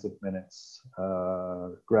at tens of minutes.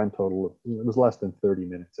 Grand total of, it was less than 30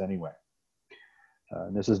 minutes anyway.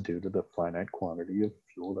 And this is due to the finite quantity of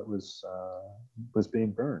fuel that was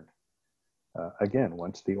being burned. Again,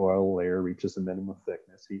 once the oil layer reaches a minimum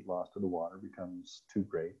thickness, heat loss to the water becomes too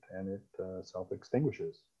great and it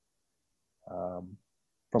self-extinguishes.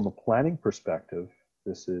 From a planning perspective,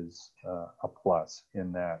 this is a plus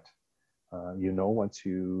in that you know, once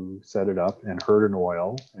you set it up and herd an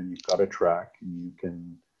oil and you've got a track and you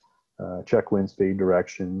can check wind speed,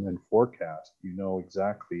 direction, and forecast, you know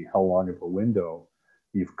exactly how long of a window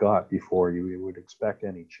you've got before you would expect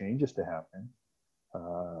any changes to happen.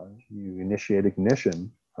 You initiate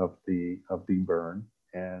ignition of the burn,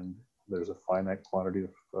 and there's a finite quantity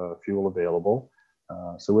of fuel available,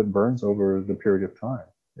 so it burns over the period of time.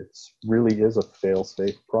 It really is a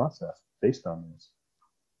fail-safe process based on this.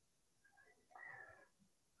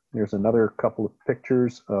 Here's another couple of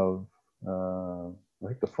pictures of I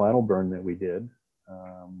think the final burn that we did,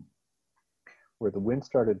 where the wind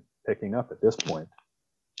started picking up at this point.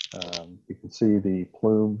 You can see the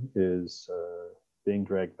plume is being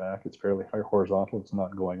dragged back. It's fairly horizontal. It's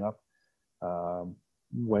not going up.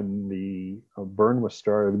 When the burn was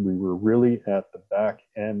started, we were really at the back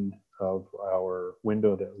end of our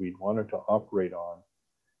window that we wanted to operate on,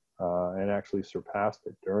 and actually surpassed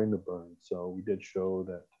it during the burn. So we did show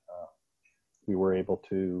that we were able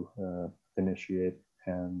to initiate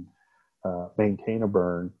and maintain a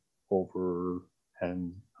burn over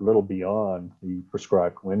and a little beyond the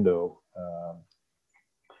prescribed window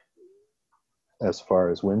as far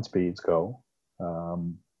as wind speeds go.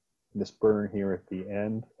 This burn here at the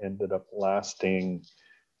end ended up lasting,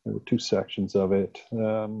 there were two sections of it.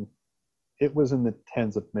 It was in the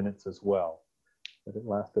tens of minutes as well, but it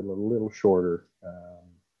lasted a little shorter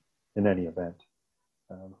in any event.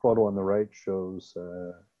 The photo on the right shows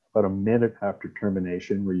about a minute after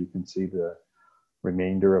termination, where you can see the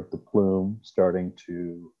remainder of the plume starting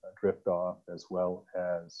to drift off as well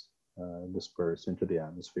as disperse into the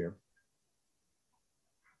atmosphere.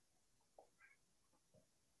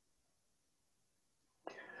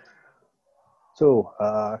 So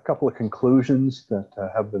a couple of conclusions that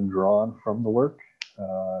have been drawn from the work.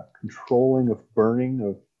 Controlling of burning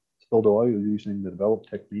of spilled oil using the developed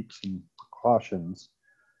techniques and precautions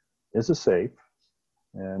is safe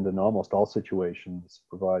and in almost all situations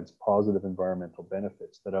provides positive environmental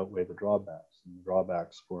benefits that outweigh the drawbacks. And the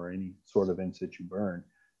drawbacks for any sort of in-situ burn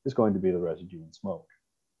is going to be the residue and smoke.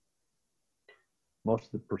 Most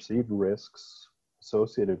of the perceived risks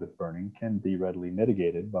associated with burning can be readily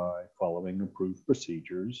mitigated by following approved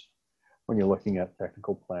procedures when you're looking at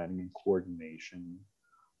technical planning and coordination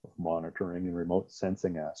of monitoring and remote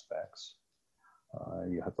sensing aspects.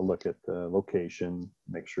 You have to look at the location,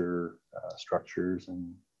 make sure structures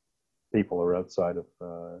and people are outside of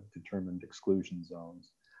determined exclusion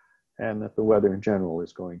zones, and that the weather in general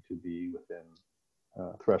is going to be within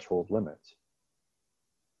threshold limits.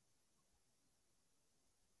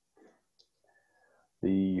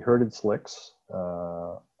 The herded slicks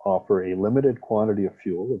offer a limited quantity of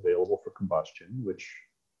fuel available for combustion, which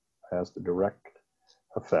has the direct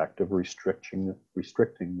effect of restricting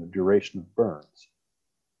the duration of burns.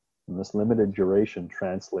 And this limited duration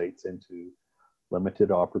translates into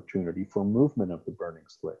limited opportunity for movement of the burning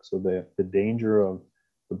slick. So the danger of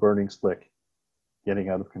the burning slick getting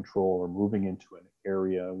out of control or moving into an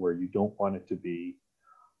area where you don't want it to be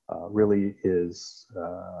really is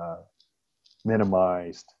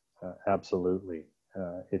minimized, absolutely.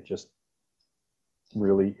 It just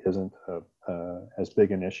really isn't as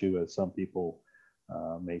big an issue as some people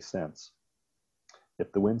may sense.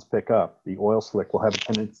 If the winds pick up, the oil slick will have a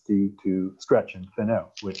tendency to stretch and thin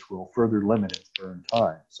out, which will further limit its burn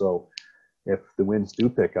time. So if the winds do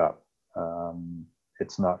pick up,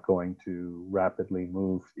 it's not going to rapidly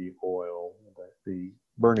move the oil, the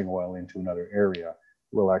burning oil into another area.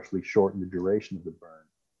 It will actually shorten the duration of the burn.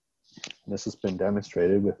 And this has been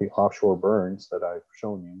demonstrated with the offshore burns that I've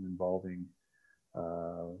shown you involving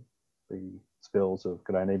the spills of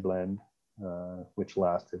Grane blend, which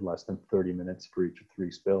lasted less than 30 minutes for each of 3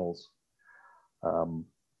 spills.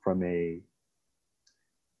 From a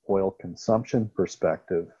oil consumption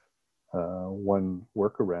perspective, one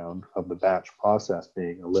workaround of the batch process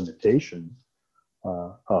being a limitation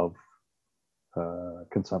of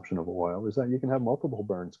consumption of oil is that you can have multiple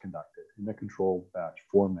burns conducted in a controlled batch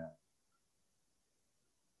format.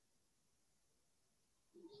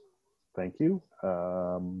 Thank you.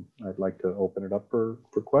 I'd like to open it up for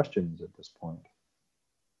questions at this point.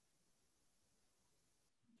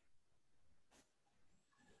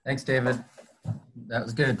 Thanks, David. That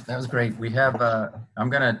was good. That was great. We have. I'm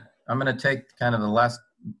gonna take kind of the last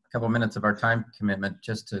couple minutes of our time commitment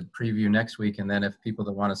just to preview next week, and then if people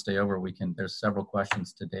that want to stay over, we can. There's several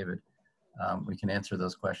questions to David. We can answer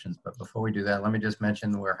those questions. But before we do that, let me just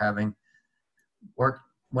mention we're having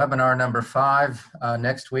webinar number 5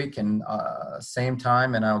 next week, and same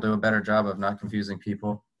time, and I'll do a better job of not confusing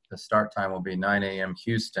people. The start time will be 9 a.m.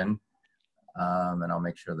 Houston, and I'll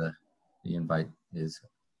make sure the invite is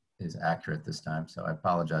accurate this time, so I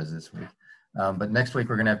apologize this week. But next week,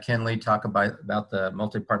 we're going to have Ken Lee talk about the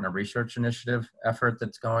multi-partner research initiative effort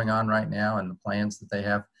that's going on right now and the plans that they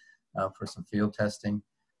have for some field testing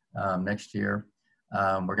next year.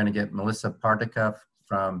 We're going to get Melissa Partica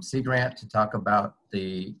from Sea Grant to talk about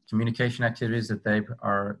the communication activities that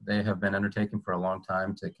they have been undertaking for a long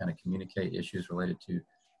time to kind of communicate issues related to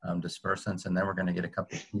dispersants. And then we're going to get a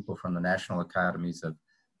couple of people from the National Academies of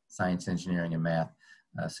Science, Engineering, and Math,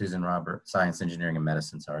 Science, Engineering, and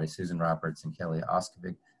Medicine, Susan Roberts and Kelly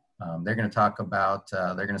Oskovic. They're going to talk about,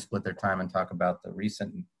 they're going to split their time and talk about the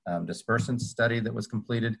recent dispersant study that was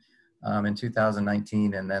completed in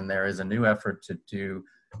 2019. And then there is a new effort to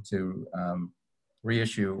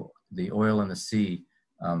reissue the Oil in the Sea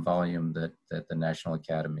volume that the National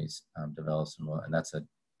Academies develops, and that's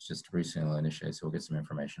just recently initiated, so we'll get some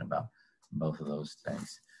information about both of those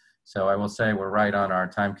things. So I will say we're right on our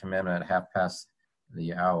time commitment at 1/2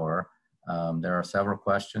 the hour. There are several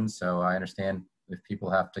questions, so I understand if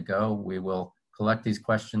people have to go, we will collect these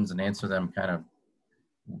questions and answer them kind of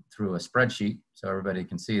through a spreadsheet so everybody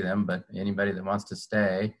can see them, but anybody that wants to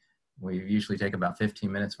stay, we usually take about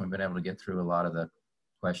 15 minutes. We've been able to get through a lot of the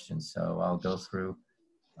questions. So I'll go through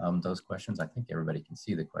those questions. I think everybody can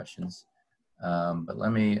see the questions. But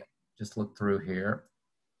let me just look through here.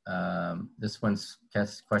 This one's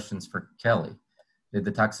questions for Kelly. Did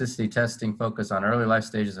the toxicity testing focus on early life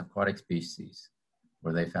stages of aquatic species?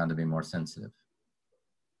 Were they found to be more sensitive?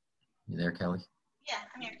 You there, Kelly? Yeah,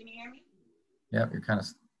 I'm here. Can you hear me? Yep, you're kind of...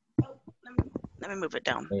 Oh, let me move it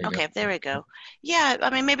down. There you Okay, go. there we go. Yeah, I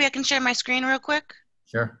mean, maybe I can share my screen real quick.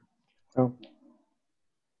 Sure. Oh.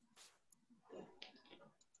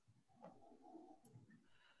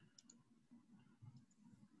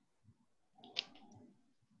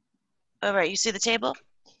 All right, you see the table?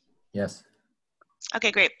 Yes.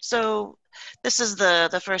 Okay, great. So this is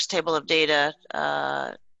the first table of data.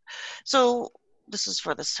 So this is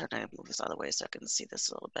for this, I'm going to move this other way so I can see this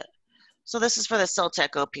a little bit. So this is for the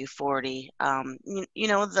Siltec OP40. You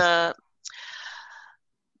know, the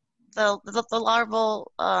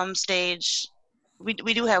larval stage, we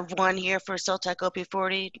do have one here for Siltec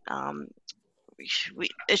OP40.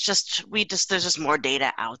 There's just more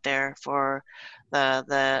data out there for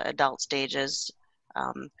the adult stages.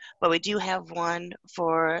 But we do have one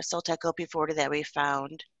for Siltec OP40 that we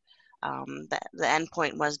found. The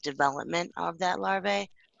endpoint was development of that larvae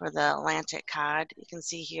for the Atlantic cod, you can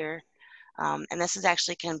see here. And this is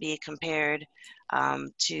actually can be compared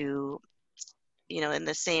to, you know, in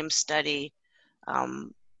the same study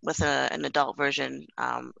with an adult version,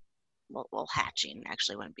 well, hatching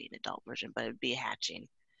actually wouldn't be an adult version, but it'd be hatching.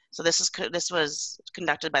 So this was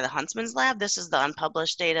conducted by the Huntsman's lab. This is the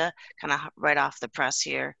unpublished data, kind of right off the press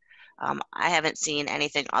here. I haven't seen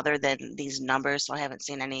anything other than these numbers, so I haven't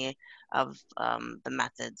seen any of the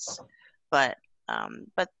methods. But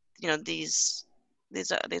you know, these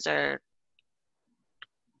are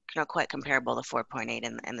you know, quite comparable, the 4.8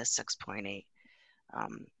 and the 6.8,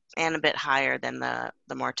 and a bit higher than the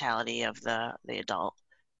mortality of the adult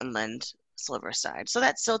inland sliver side. So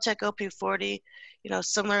that's Siltec OP40. You know,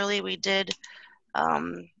 similarly, we did,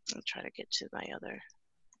 I'll try to get to my other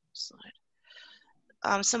slide.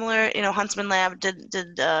 Similar, you know, Huntsman Lab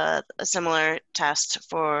did a similar test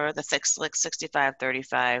for the thick slick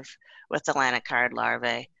 6535 with Atlantic cod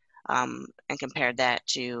larvae, and compared that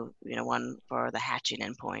to, you know, one for the hatching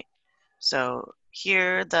endpoint. So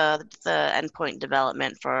here the endpoint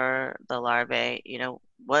development for the larvae, you know,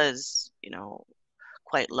 was, you know,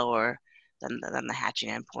 quite lower than the hatching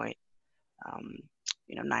endpoint,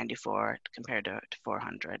 you know, 94 compared to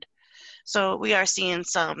 400. So we are seeing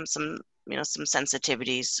some you know, some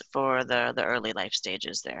sensitivities for the early life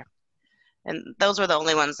stages there, and those were the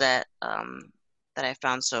only ones that that I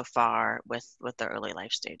found so far with the early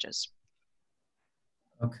life stages.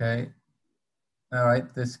 Okay. All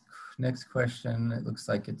right. This next question, it looks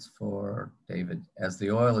like it's for David. As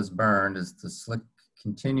the oil is burned, is the slick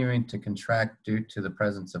continuing to contract due to the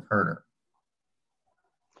presence of herder?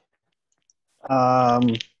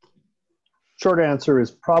 Short answer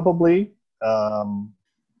is probably.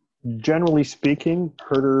 Generally speaking,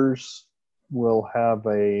 herders will have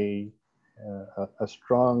a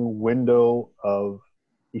strong window of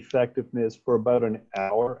effectiveness for about an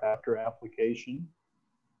hour after application.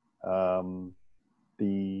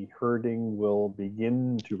 The herding will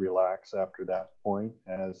begin to relax after that point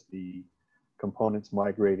as the components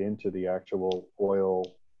migrate into the actual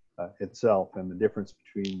oil itself, and the difference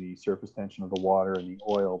between the surface tension of the water and the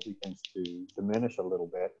oil begins to diminish a little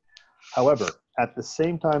bit. However, at the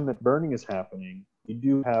same time that burning is happening, you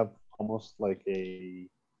do have almost like a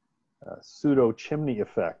pseudo chimney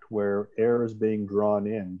effect where air is being drawn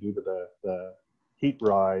in due to the heat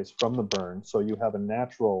rise from the burn. So you have a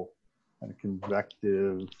natural kind of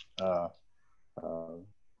convective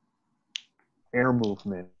air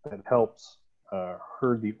movement that helps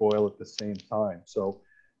herd the oil at the same time. So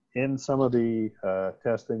in some of the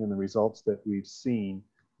testing and the results that we've seen,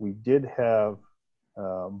 we did have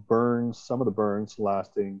burns, some of the burns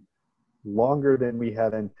lasting longer than we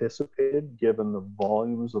had anticipated given the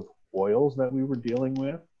volumes of oils that we were dealing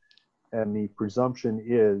with. And the presumption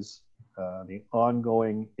is the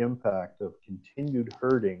ongoing impact of continued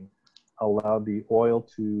herding allowed the oil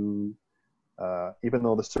to, even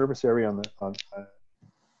though the surface area on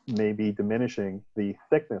may be diminishing, the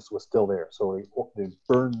thickness was still there. So the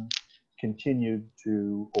burn continued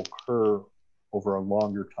to occur over a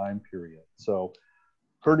longer time period. So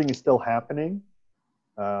herding is still happening.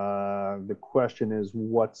 The question is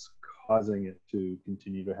what's causing it to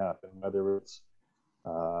continue to happen, whether it's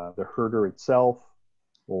the herder itself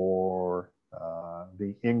or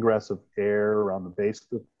the ingress of air around the base of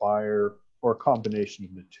the fire, or a combination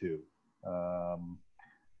of the two.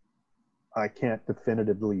 I can't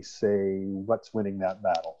definitively say what's winning that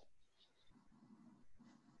battle.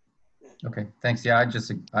 Okay, thanks. Yeah,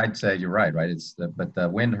 I'd say you're right? But the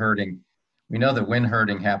wind herding, we know that wind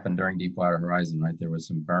herding happened during Deepwater Horizon, right? There was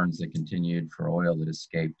some burns that continued for oil that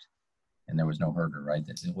escaped, and there was no herder, right?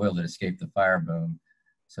 The oil that escaped the fire boom.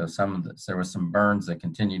 So there was some burns that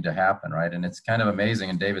continued to happen, right? And it's kind of amazing,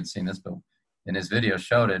 and David's seen this, but in his video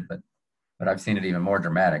showed it, but I've seen it even more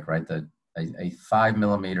dramatic, right? A 5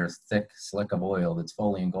 millimeter thick slick of oil that's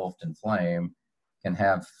fully engulfed in flame can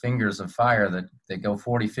have fingers of fire that go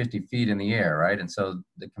 40, 50 feet in the air, right? And so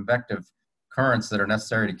the convective currents that are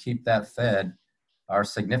necessary to keep that fed are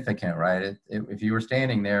significant, right? If you were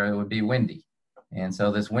standing there, it would be windy. And so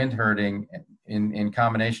this wind herding in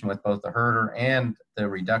combination with both the herder and the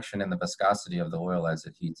reduction in the viscosity of the oil as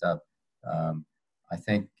it heats up I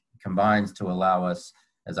think combines to allow us,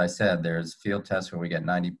 as I said, there's field tests where we get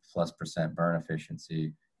 90+% burn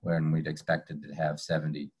efficiency when we'd expected to have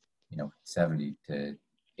 70 to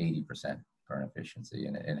 80% burn efficiency.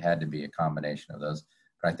 And it had to be a combination of those.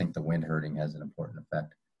 But I think the wind herding has an important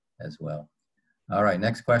effect as well. All right,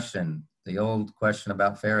 next question. The old question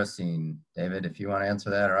about ferrocene. David, if you want to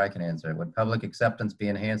answer that, or I can answer it. Would public acceptance be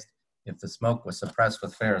enhanced if the smoke was suppressed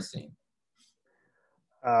with ferrocene?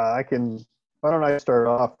 I can, why don't I start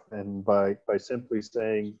off and by simply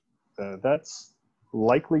saying that's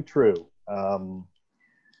likely true.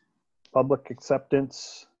 Public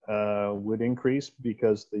acceptance would increase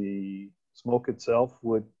because the smoke itself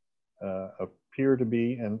would appear to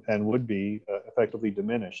be and would be effectively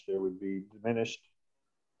diminished. There would be diminished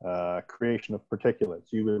creation of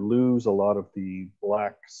particulates. You would lose a lot of the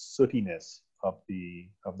black sootiness of the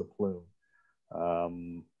plume.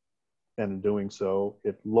 And in doing so,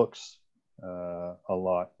 it looks a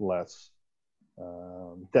lot less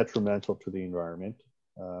detrimental to the environment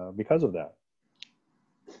because of that.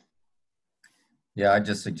 Yeah, I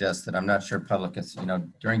just suggest that I'm not sure public is,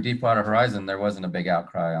 during Deepwater Horizon, there wasn't a big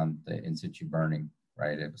outcry on the in-situ burning,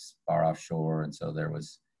 right? It was far offshore. And so there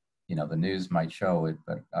was, the news might show it,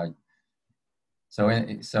 but so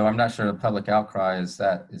I'm not sure the public outcry is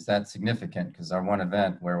that significant, because our one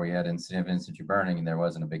event where we had in-situ burning and there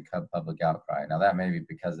wasn't a big public outcry. Now that may be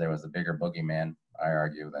because there was a bigger boogeyman, I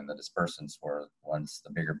argue, than the dispersants were once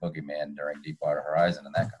the bigger boogeyman during Deepwater Horizon,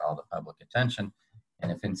 and that got all the public attention.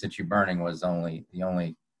 And if in-situ burning was the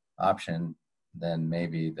only option, then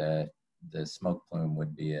maybe the smoke plume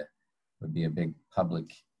would be a big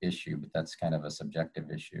public issue, but that's kind of a subjective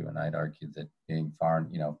issue. And I'd argue that being far,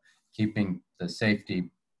 keeping the safety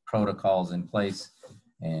protocols in place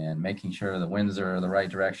and making sure the winds are the right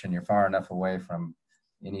direction, you're far enough away from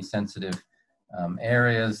any sensitive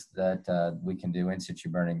areas that we can do in-situ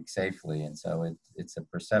burning safely. And so it's a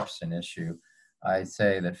perception issue. I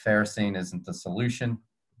say that ferrocene isn't the solution,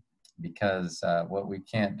 because what we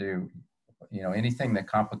can't do, anything that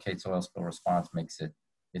complicates oil spill response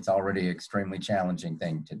it's already an extremely challenging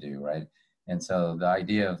thing to do, right? And so the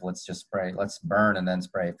idea of let's burn and then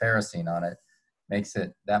spray ferrocene on it makes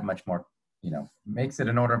it that much more, makes it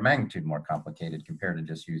an order of magnitude more complicated compared to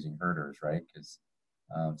just using herders, right? Because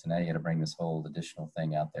so now you got to bring this whole additional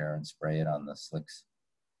thing out there and spray it on the slicks.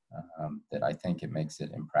 That I think it makes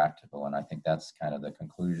it impractical. And I think that's kind of the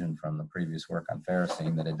conclusion from the previous work on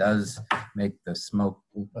ferrocene, that it does make the smoke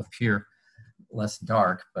appear less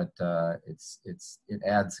dark, but it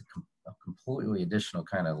adds a completely additional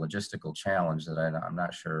kind of logistical challenge that I'm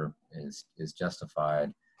not sure is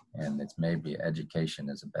justified. And it's maybe education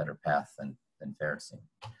is a better path than ferrocene.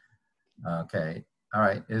 Okay. All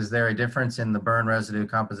right, is there a difference in the burn residue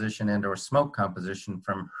composition and or smoke composition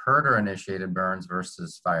from herder-initiated burns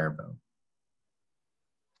versus fire boom?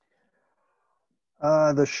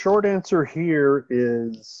 The short answer here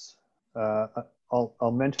is,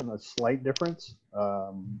 I'll mention a slight difference.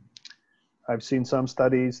 I've seen some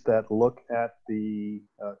studies that look at the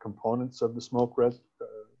components of the smoke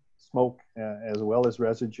as well as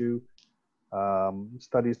residue.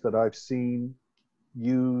 Studies that I've seen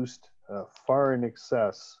used far in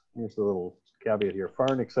excess, here's a little caveat here, far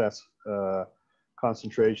in excess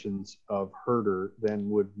concentrations of herder than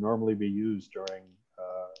would normally be used during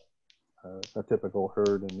a typical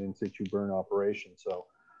herd and in-situ burn operation. So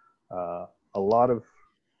a lot of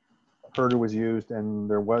herder was used, and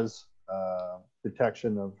there was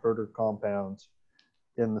detection of herder compounds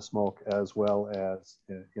in the smoke as well as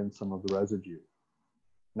in some of the residue.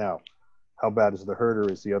 Now, how bad is the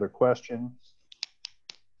herder is the other question.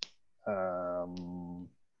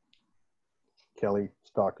 Kelly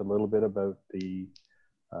talked a little bit about the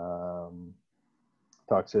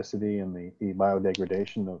toxicity and the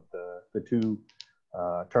biodegradation of the two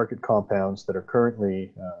target compounds that are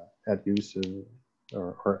currently at use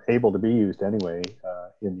or able to be used anyway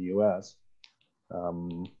in the US.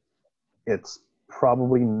 It's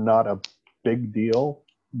probably not a big deal,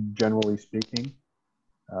 generally speaking.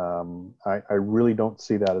 I really don't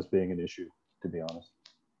see that as being an issue, to be honest.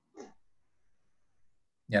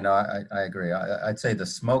 Yeah, no, I agree. I'd say the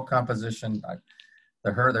smoke composition,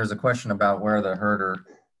 there's a question about where the herder,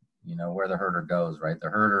 where the herder goes, right? The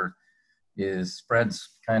herder spreads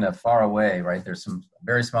kind of far away, right? There's some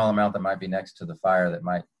very small amount that might be next to the fire that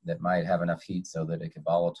might have enough heat so that it could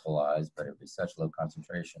volatilize, but it would be such low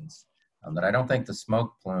concentrations that I don't think the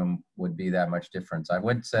smoke plume would be that much difference. I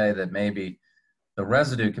would say that maybe the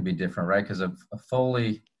residue could be different, right? Because a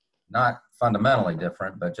fully, not fundamentally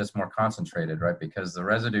different, but just more concentrated, right? Because the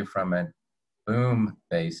residue from a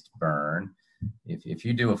boom-based burn, if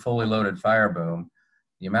you do a fully loaded fire boom,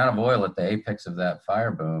 the amount of oil at the apex of that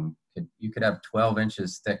fire boom, you could have 12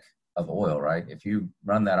 inches thick of oil, right? If you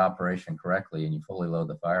run that operation correctly and you fully load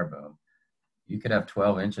the fire boom, you could have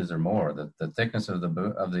 12 inches or more. The thickness of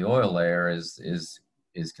the oil layer is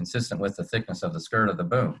consistent with the thickness of the skirt of the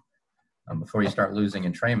boom before you start losing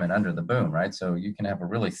entrainment under the boom, right? So you can have a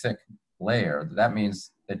really thick layer. That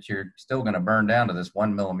means that you're still going to burn down to this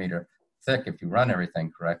 1 millimeter thick if you run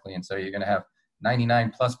everything correctly. And so you're going to have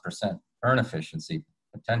 99+% burn efficiency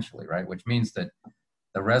potentially, right? Which means that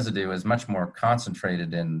the residue is much more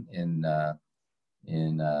concentrated in the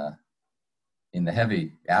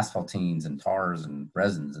heavy asphaltenes and tars and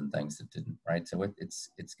resins and things that didn't, right? So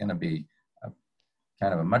it's going to be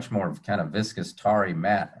kind of a much more kind of viscous, tarry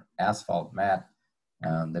matte, asphalt matte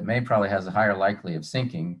that may probably has a higher likely of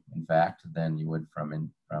sinking, in fact, than you would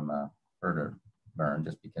from a herder burn,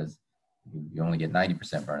 just because you only get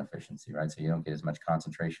 90% burn efficiency, right? So you don't get as much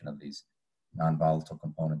concentration of these non-volatile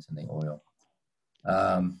components in the oil.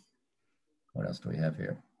 What else do we have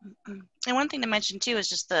here? And one thing to mention too is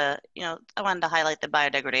just I wanted to highlight the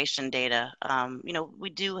biodegradation data. We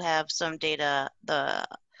do have some data, the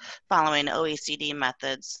following OECD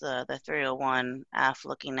methods, the 301F,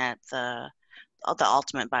 looking at the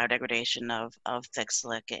ultimate biodegradation of thick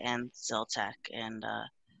slick and Siltec. And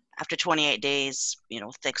after 28 days,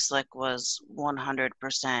 thick slick was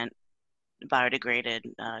 100% biodegraded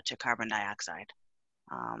to carbon dioxide.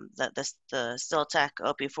 The Siltec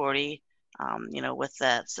OP40, with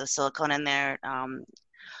the silicone in there,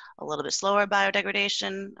 a little bit slower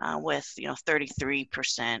biodegradation with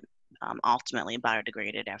 33% ultimately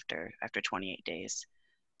biodegraded after 28 days.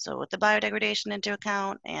 So with the biodegradation into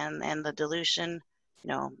account and the dilution,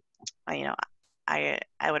 I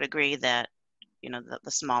would agree that the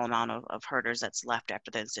small amount of herders that's left after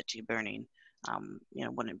the in-situ burning,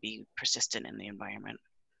 wouldn't be persistent in the environment.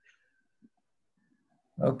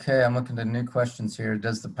 Okay, I'm looking at new questions here.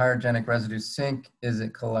 Does the pyrogenic residue sink? Is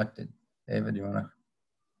it collected? David, you want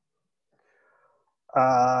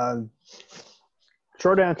to?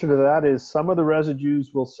 Short answer to that is some of the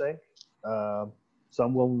residues will sink.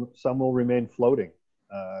 Some will remain floating.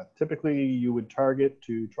 Typically, you would target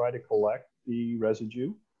to try to collect the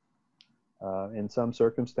residue. In some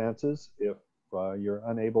circumstances, if you're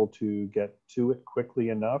unable to get to it quickly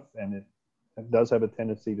enough and it does have a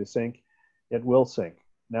tendency to sink, it will sink.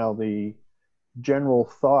 Now, the general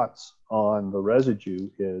thoughts on the residue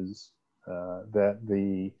is that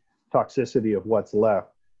the toxicity of what's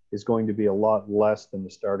left is going to be a lot less than the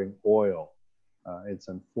starting oil. It's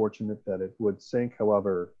unfortunate that it would sink.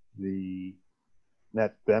 However, the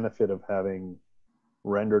net benefit of having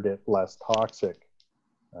rendered it less toxic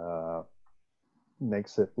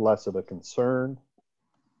makes it less of a concern.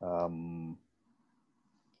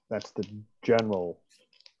 That's the general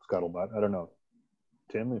scuttlebutt. I don't know.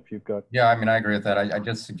 Tim, if you've got... Yeah, I mean, I agree with that. I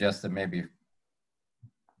just suggest that maybe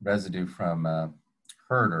residue from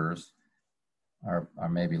herders are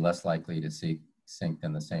maybe less likely to sink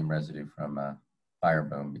than the same residue from fire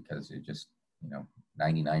boom, because you just,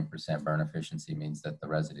 99% burn efficiency means that the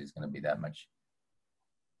residue is going to be that much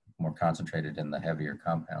more concentrated in the heavier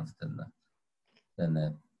compounds than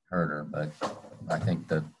the herder. But I think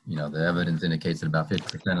that, the evidence indicates that about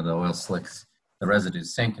 50% of the oil slicks, the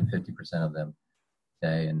residues sink in 50% of them.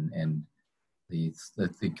 Okay, and the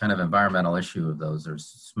kind of environmental issue of those are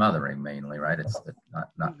smothering mainly, right? It's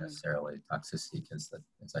not necessarily toxicity, because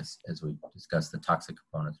as we discussed, the toxic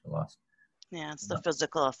components are lost. Yeah, it's the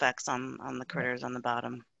physical effects on the critters on the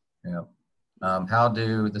bottom. Yeah.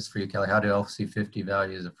 This is for you, Kelly, how do LC50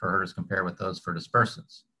 values for herders compare with those for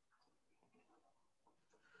dispersants?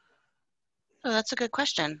 Oh, that's a good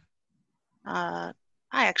question.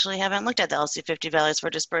 I actually haven't looked at the LC50 values for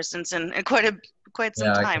dispersants in quite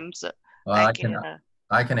some time. So well,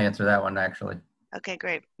 I can answer that one actually. Okay,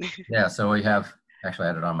 great. Yeah, so we have, actually I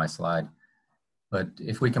had it on my slide, but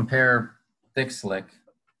if we compare thick slick,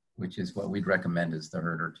 which is what we'd recommend as the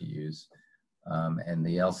herder to use, and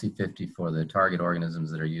the LC50 for the target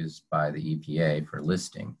organisms that are used by the EPA for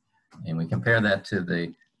listing, and we compare that to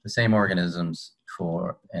the same organisms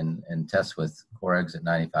and test with core eggs at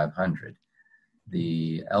 9,500,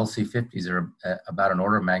 the LC50s are about an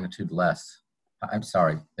order of magnitude less. I'm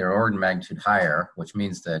sorry, they're order of magnitude higher, which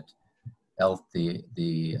means that the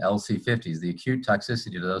LC50s, the acute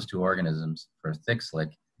toxicity to those two organisms for thick slick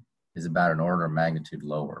is about an order of magnitude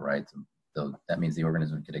lower, right? So that means the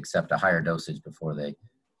organism could accept a higher dosage before they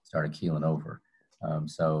started keeling over.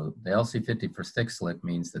 So the LC50 for thick slick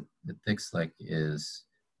means that the thick slick is,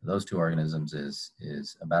 those two organisms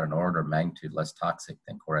is about an order of magnitude less toxic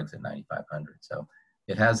than core eggs at 9,500. So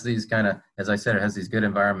it has these kind of, as I said, it has these good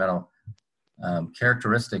environmental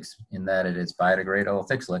characteristics in that it is biodegradable.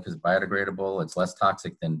 Thick slick is biodegradable. It's less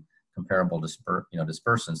toxic than comparable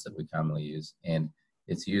dispersants that we commonly use, and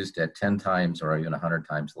it's used at 10 times or even 100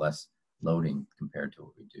 times less loading compared to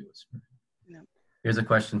what we do. Yep. Here's a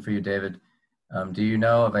question for you, David. Do you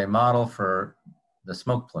know of a model for the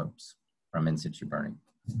smoke plumes from in-situ burning?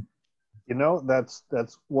 You know, that's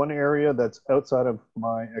one area that's outside of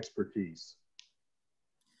my expertise.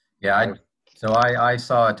 Yeah, I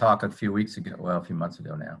saw a talk a few weeks ago, well, a few months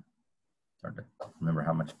ago now. It's hard to remember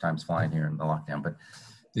how much time's flying here in the lockdown, but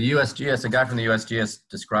the USGS, a guy from the USGS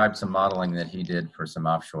described some modeling that he did for some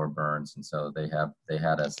offshore burns, and so they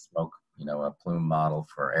had a smoke, a plume model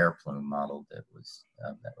for air plume model that was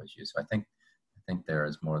used. So I think there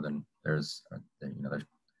is more than there's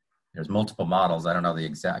multiple models. I don't know I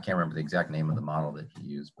can't remember the exact name of the model that he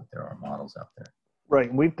used, but there are models out there.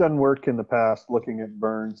 Right. We've done work in the past looking at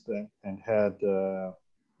burns and had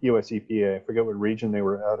US EPA, I forget what region they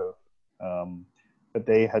were out of, but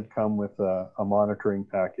they had come with a monitoring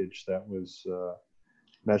package that was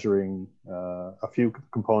measuring a few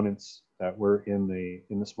components that were in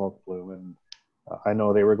the smoke plume. And I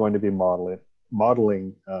know they were going to be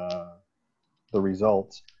modeling the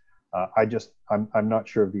results. I'm not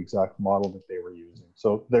sure of the exact model that they were using.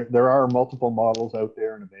 So there are multiple models out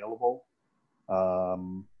there and available.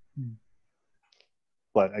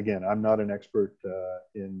 But again, I'm not an expert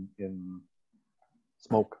in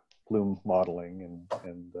smoke plume modeling,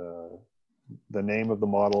 and the name of the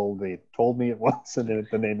model, they told me it was, and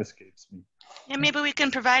the name escapes me. Yeah, maybe we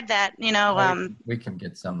can provide that. We can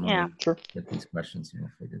get some. Yeah. Sure. Get these questions.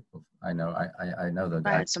 Figured. I know the guy. I know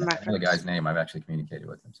the guy's name. I've actually communicated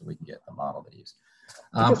with him, so we can get the model that he used.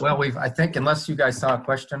 Well, I think unless you guys saw a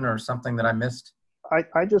question or something that I missed.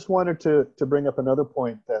 I just wanted to bring up another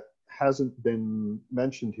point that hasn't been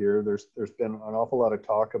mentioned here. There's been an awful lot of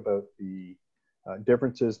talk about the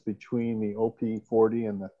differences between the OP40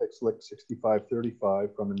 and the thick slick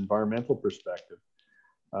 6535 from an environmental perspective.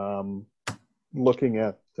 Looking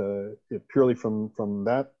at it purely from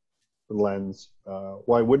that lens,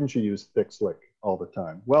 why wouldn't you use thick slick all the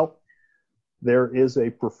time? Well, there is a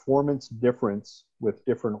performance difference with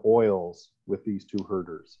different oils with these two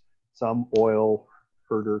herders. Some oil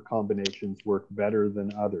herder combinations work better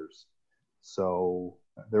than others. So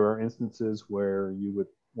there are instances where you would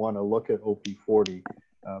want to look at OP40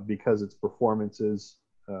 because its performance is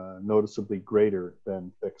noticeably greater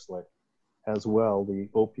than thick slick. As well, the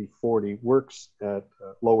OP40 works at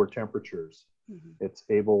lower temperatures. Mm-hmm. It's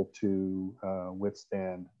able to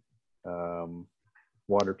withstand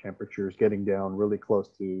water temperatures getting down really close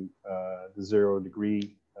to the 0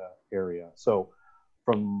 degree area. So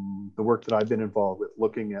from the work that I've been involved with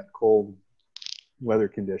looking at cold weather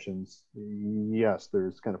conditions, yes,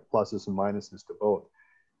 there's kind of pluses and minuses to both.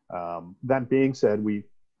 That being said, we've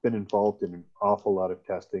been involved in an awful lot of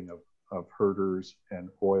testing of herders and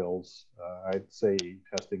oils. I'd say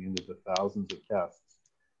testing into the thousands of tests.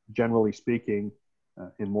 Generally speaking,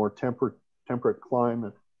 in more temperate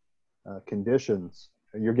climate conditions,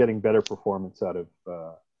 you're getting better performance out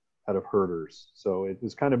of herders. So it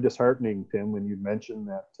was kind of disheartening, Tim, when you mentioned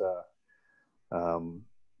that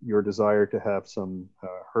your desire to have some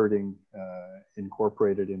herding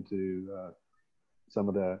incorporated into some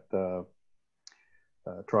of the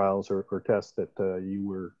trials or tests that you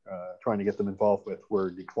were trying to get them involved with were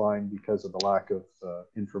declined because of the lack of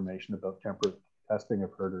information about temperate testing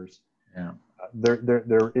of herders. Yeah.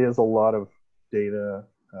 There is a lot of data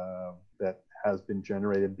that has been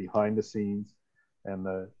generated behind the scenes, and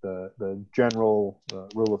the general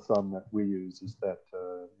rule of thumb that we use is that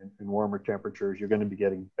in warmer temperatures, you're going to be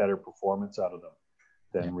getting better performance out of them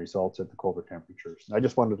than results at the colder temperatures. I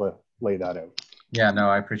just wanted to lay that out. Yeah, no,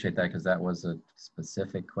 I appreciate that, because that was a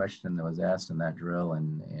specific question that was asked in that drill,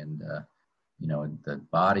 and the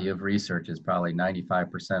body of research is probably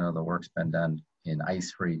 95% of the work's been done in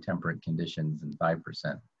ice-free temperate conditions and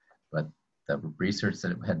 5%. But the research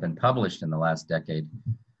that had been published in the last decade,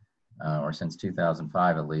 or since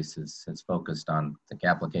 2005 at least, has focused on the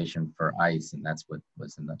application for ice, and that's what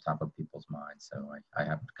was in the top of people's minds. So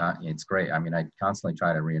it's great. I mean, I constantly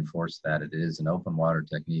try to reinforce that it is an open water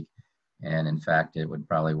technique. And in fact, it would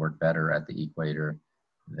probably work better at the equator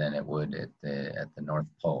than it would at the North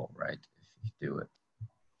Pole, right? If you do it.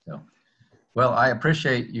 So, well, I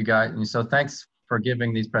appreciate you guys. And so thanks for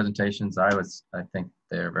giving these presentations. I think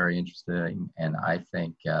they're very interesting, and I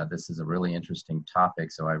think this is a really interesting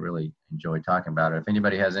topic. So I really enjoyed talking about it. If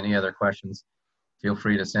anybody has any other questions, feel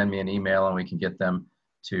free to send me an email, and we can get them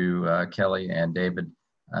to Kelly and David.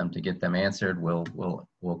 To get them answered, we'll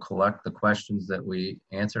collect the questions that we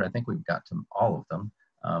answered. I think we've got to all of them.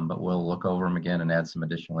 but we'll look over them again and add some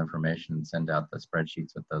additional information and send out the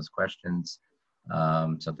spreadsheets with those questions.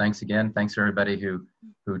 So thanks again. Thanks everybody who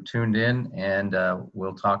tuned in, and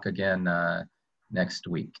we'll talk again next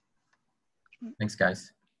week. Thanks,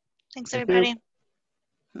 guys. Thanks, Thank you. everybody.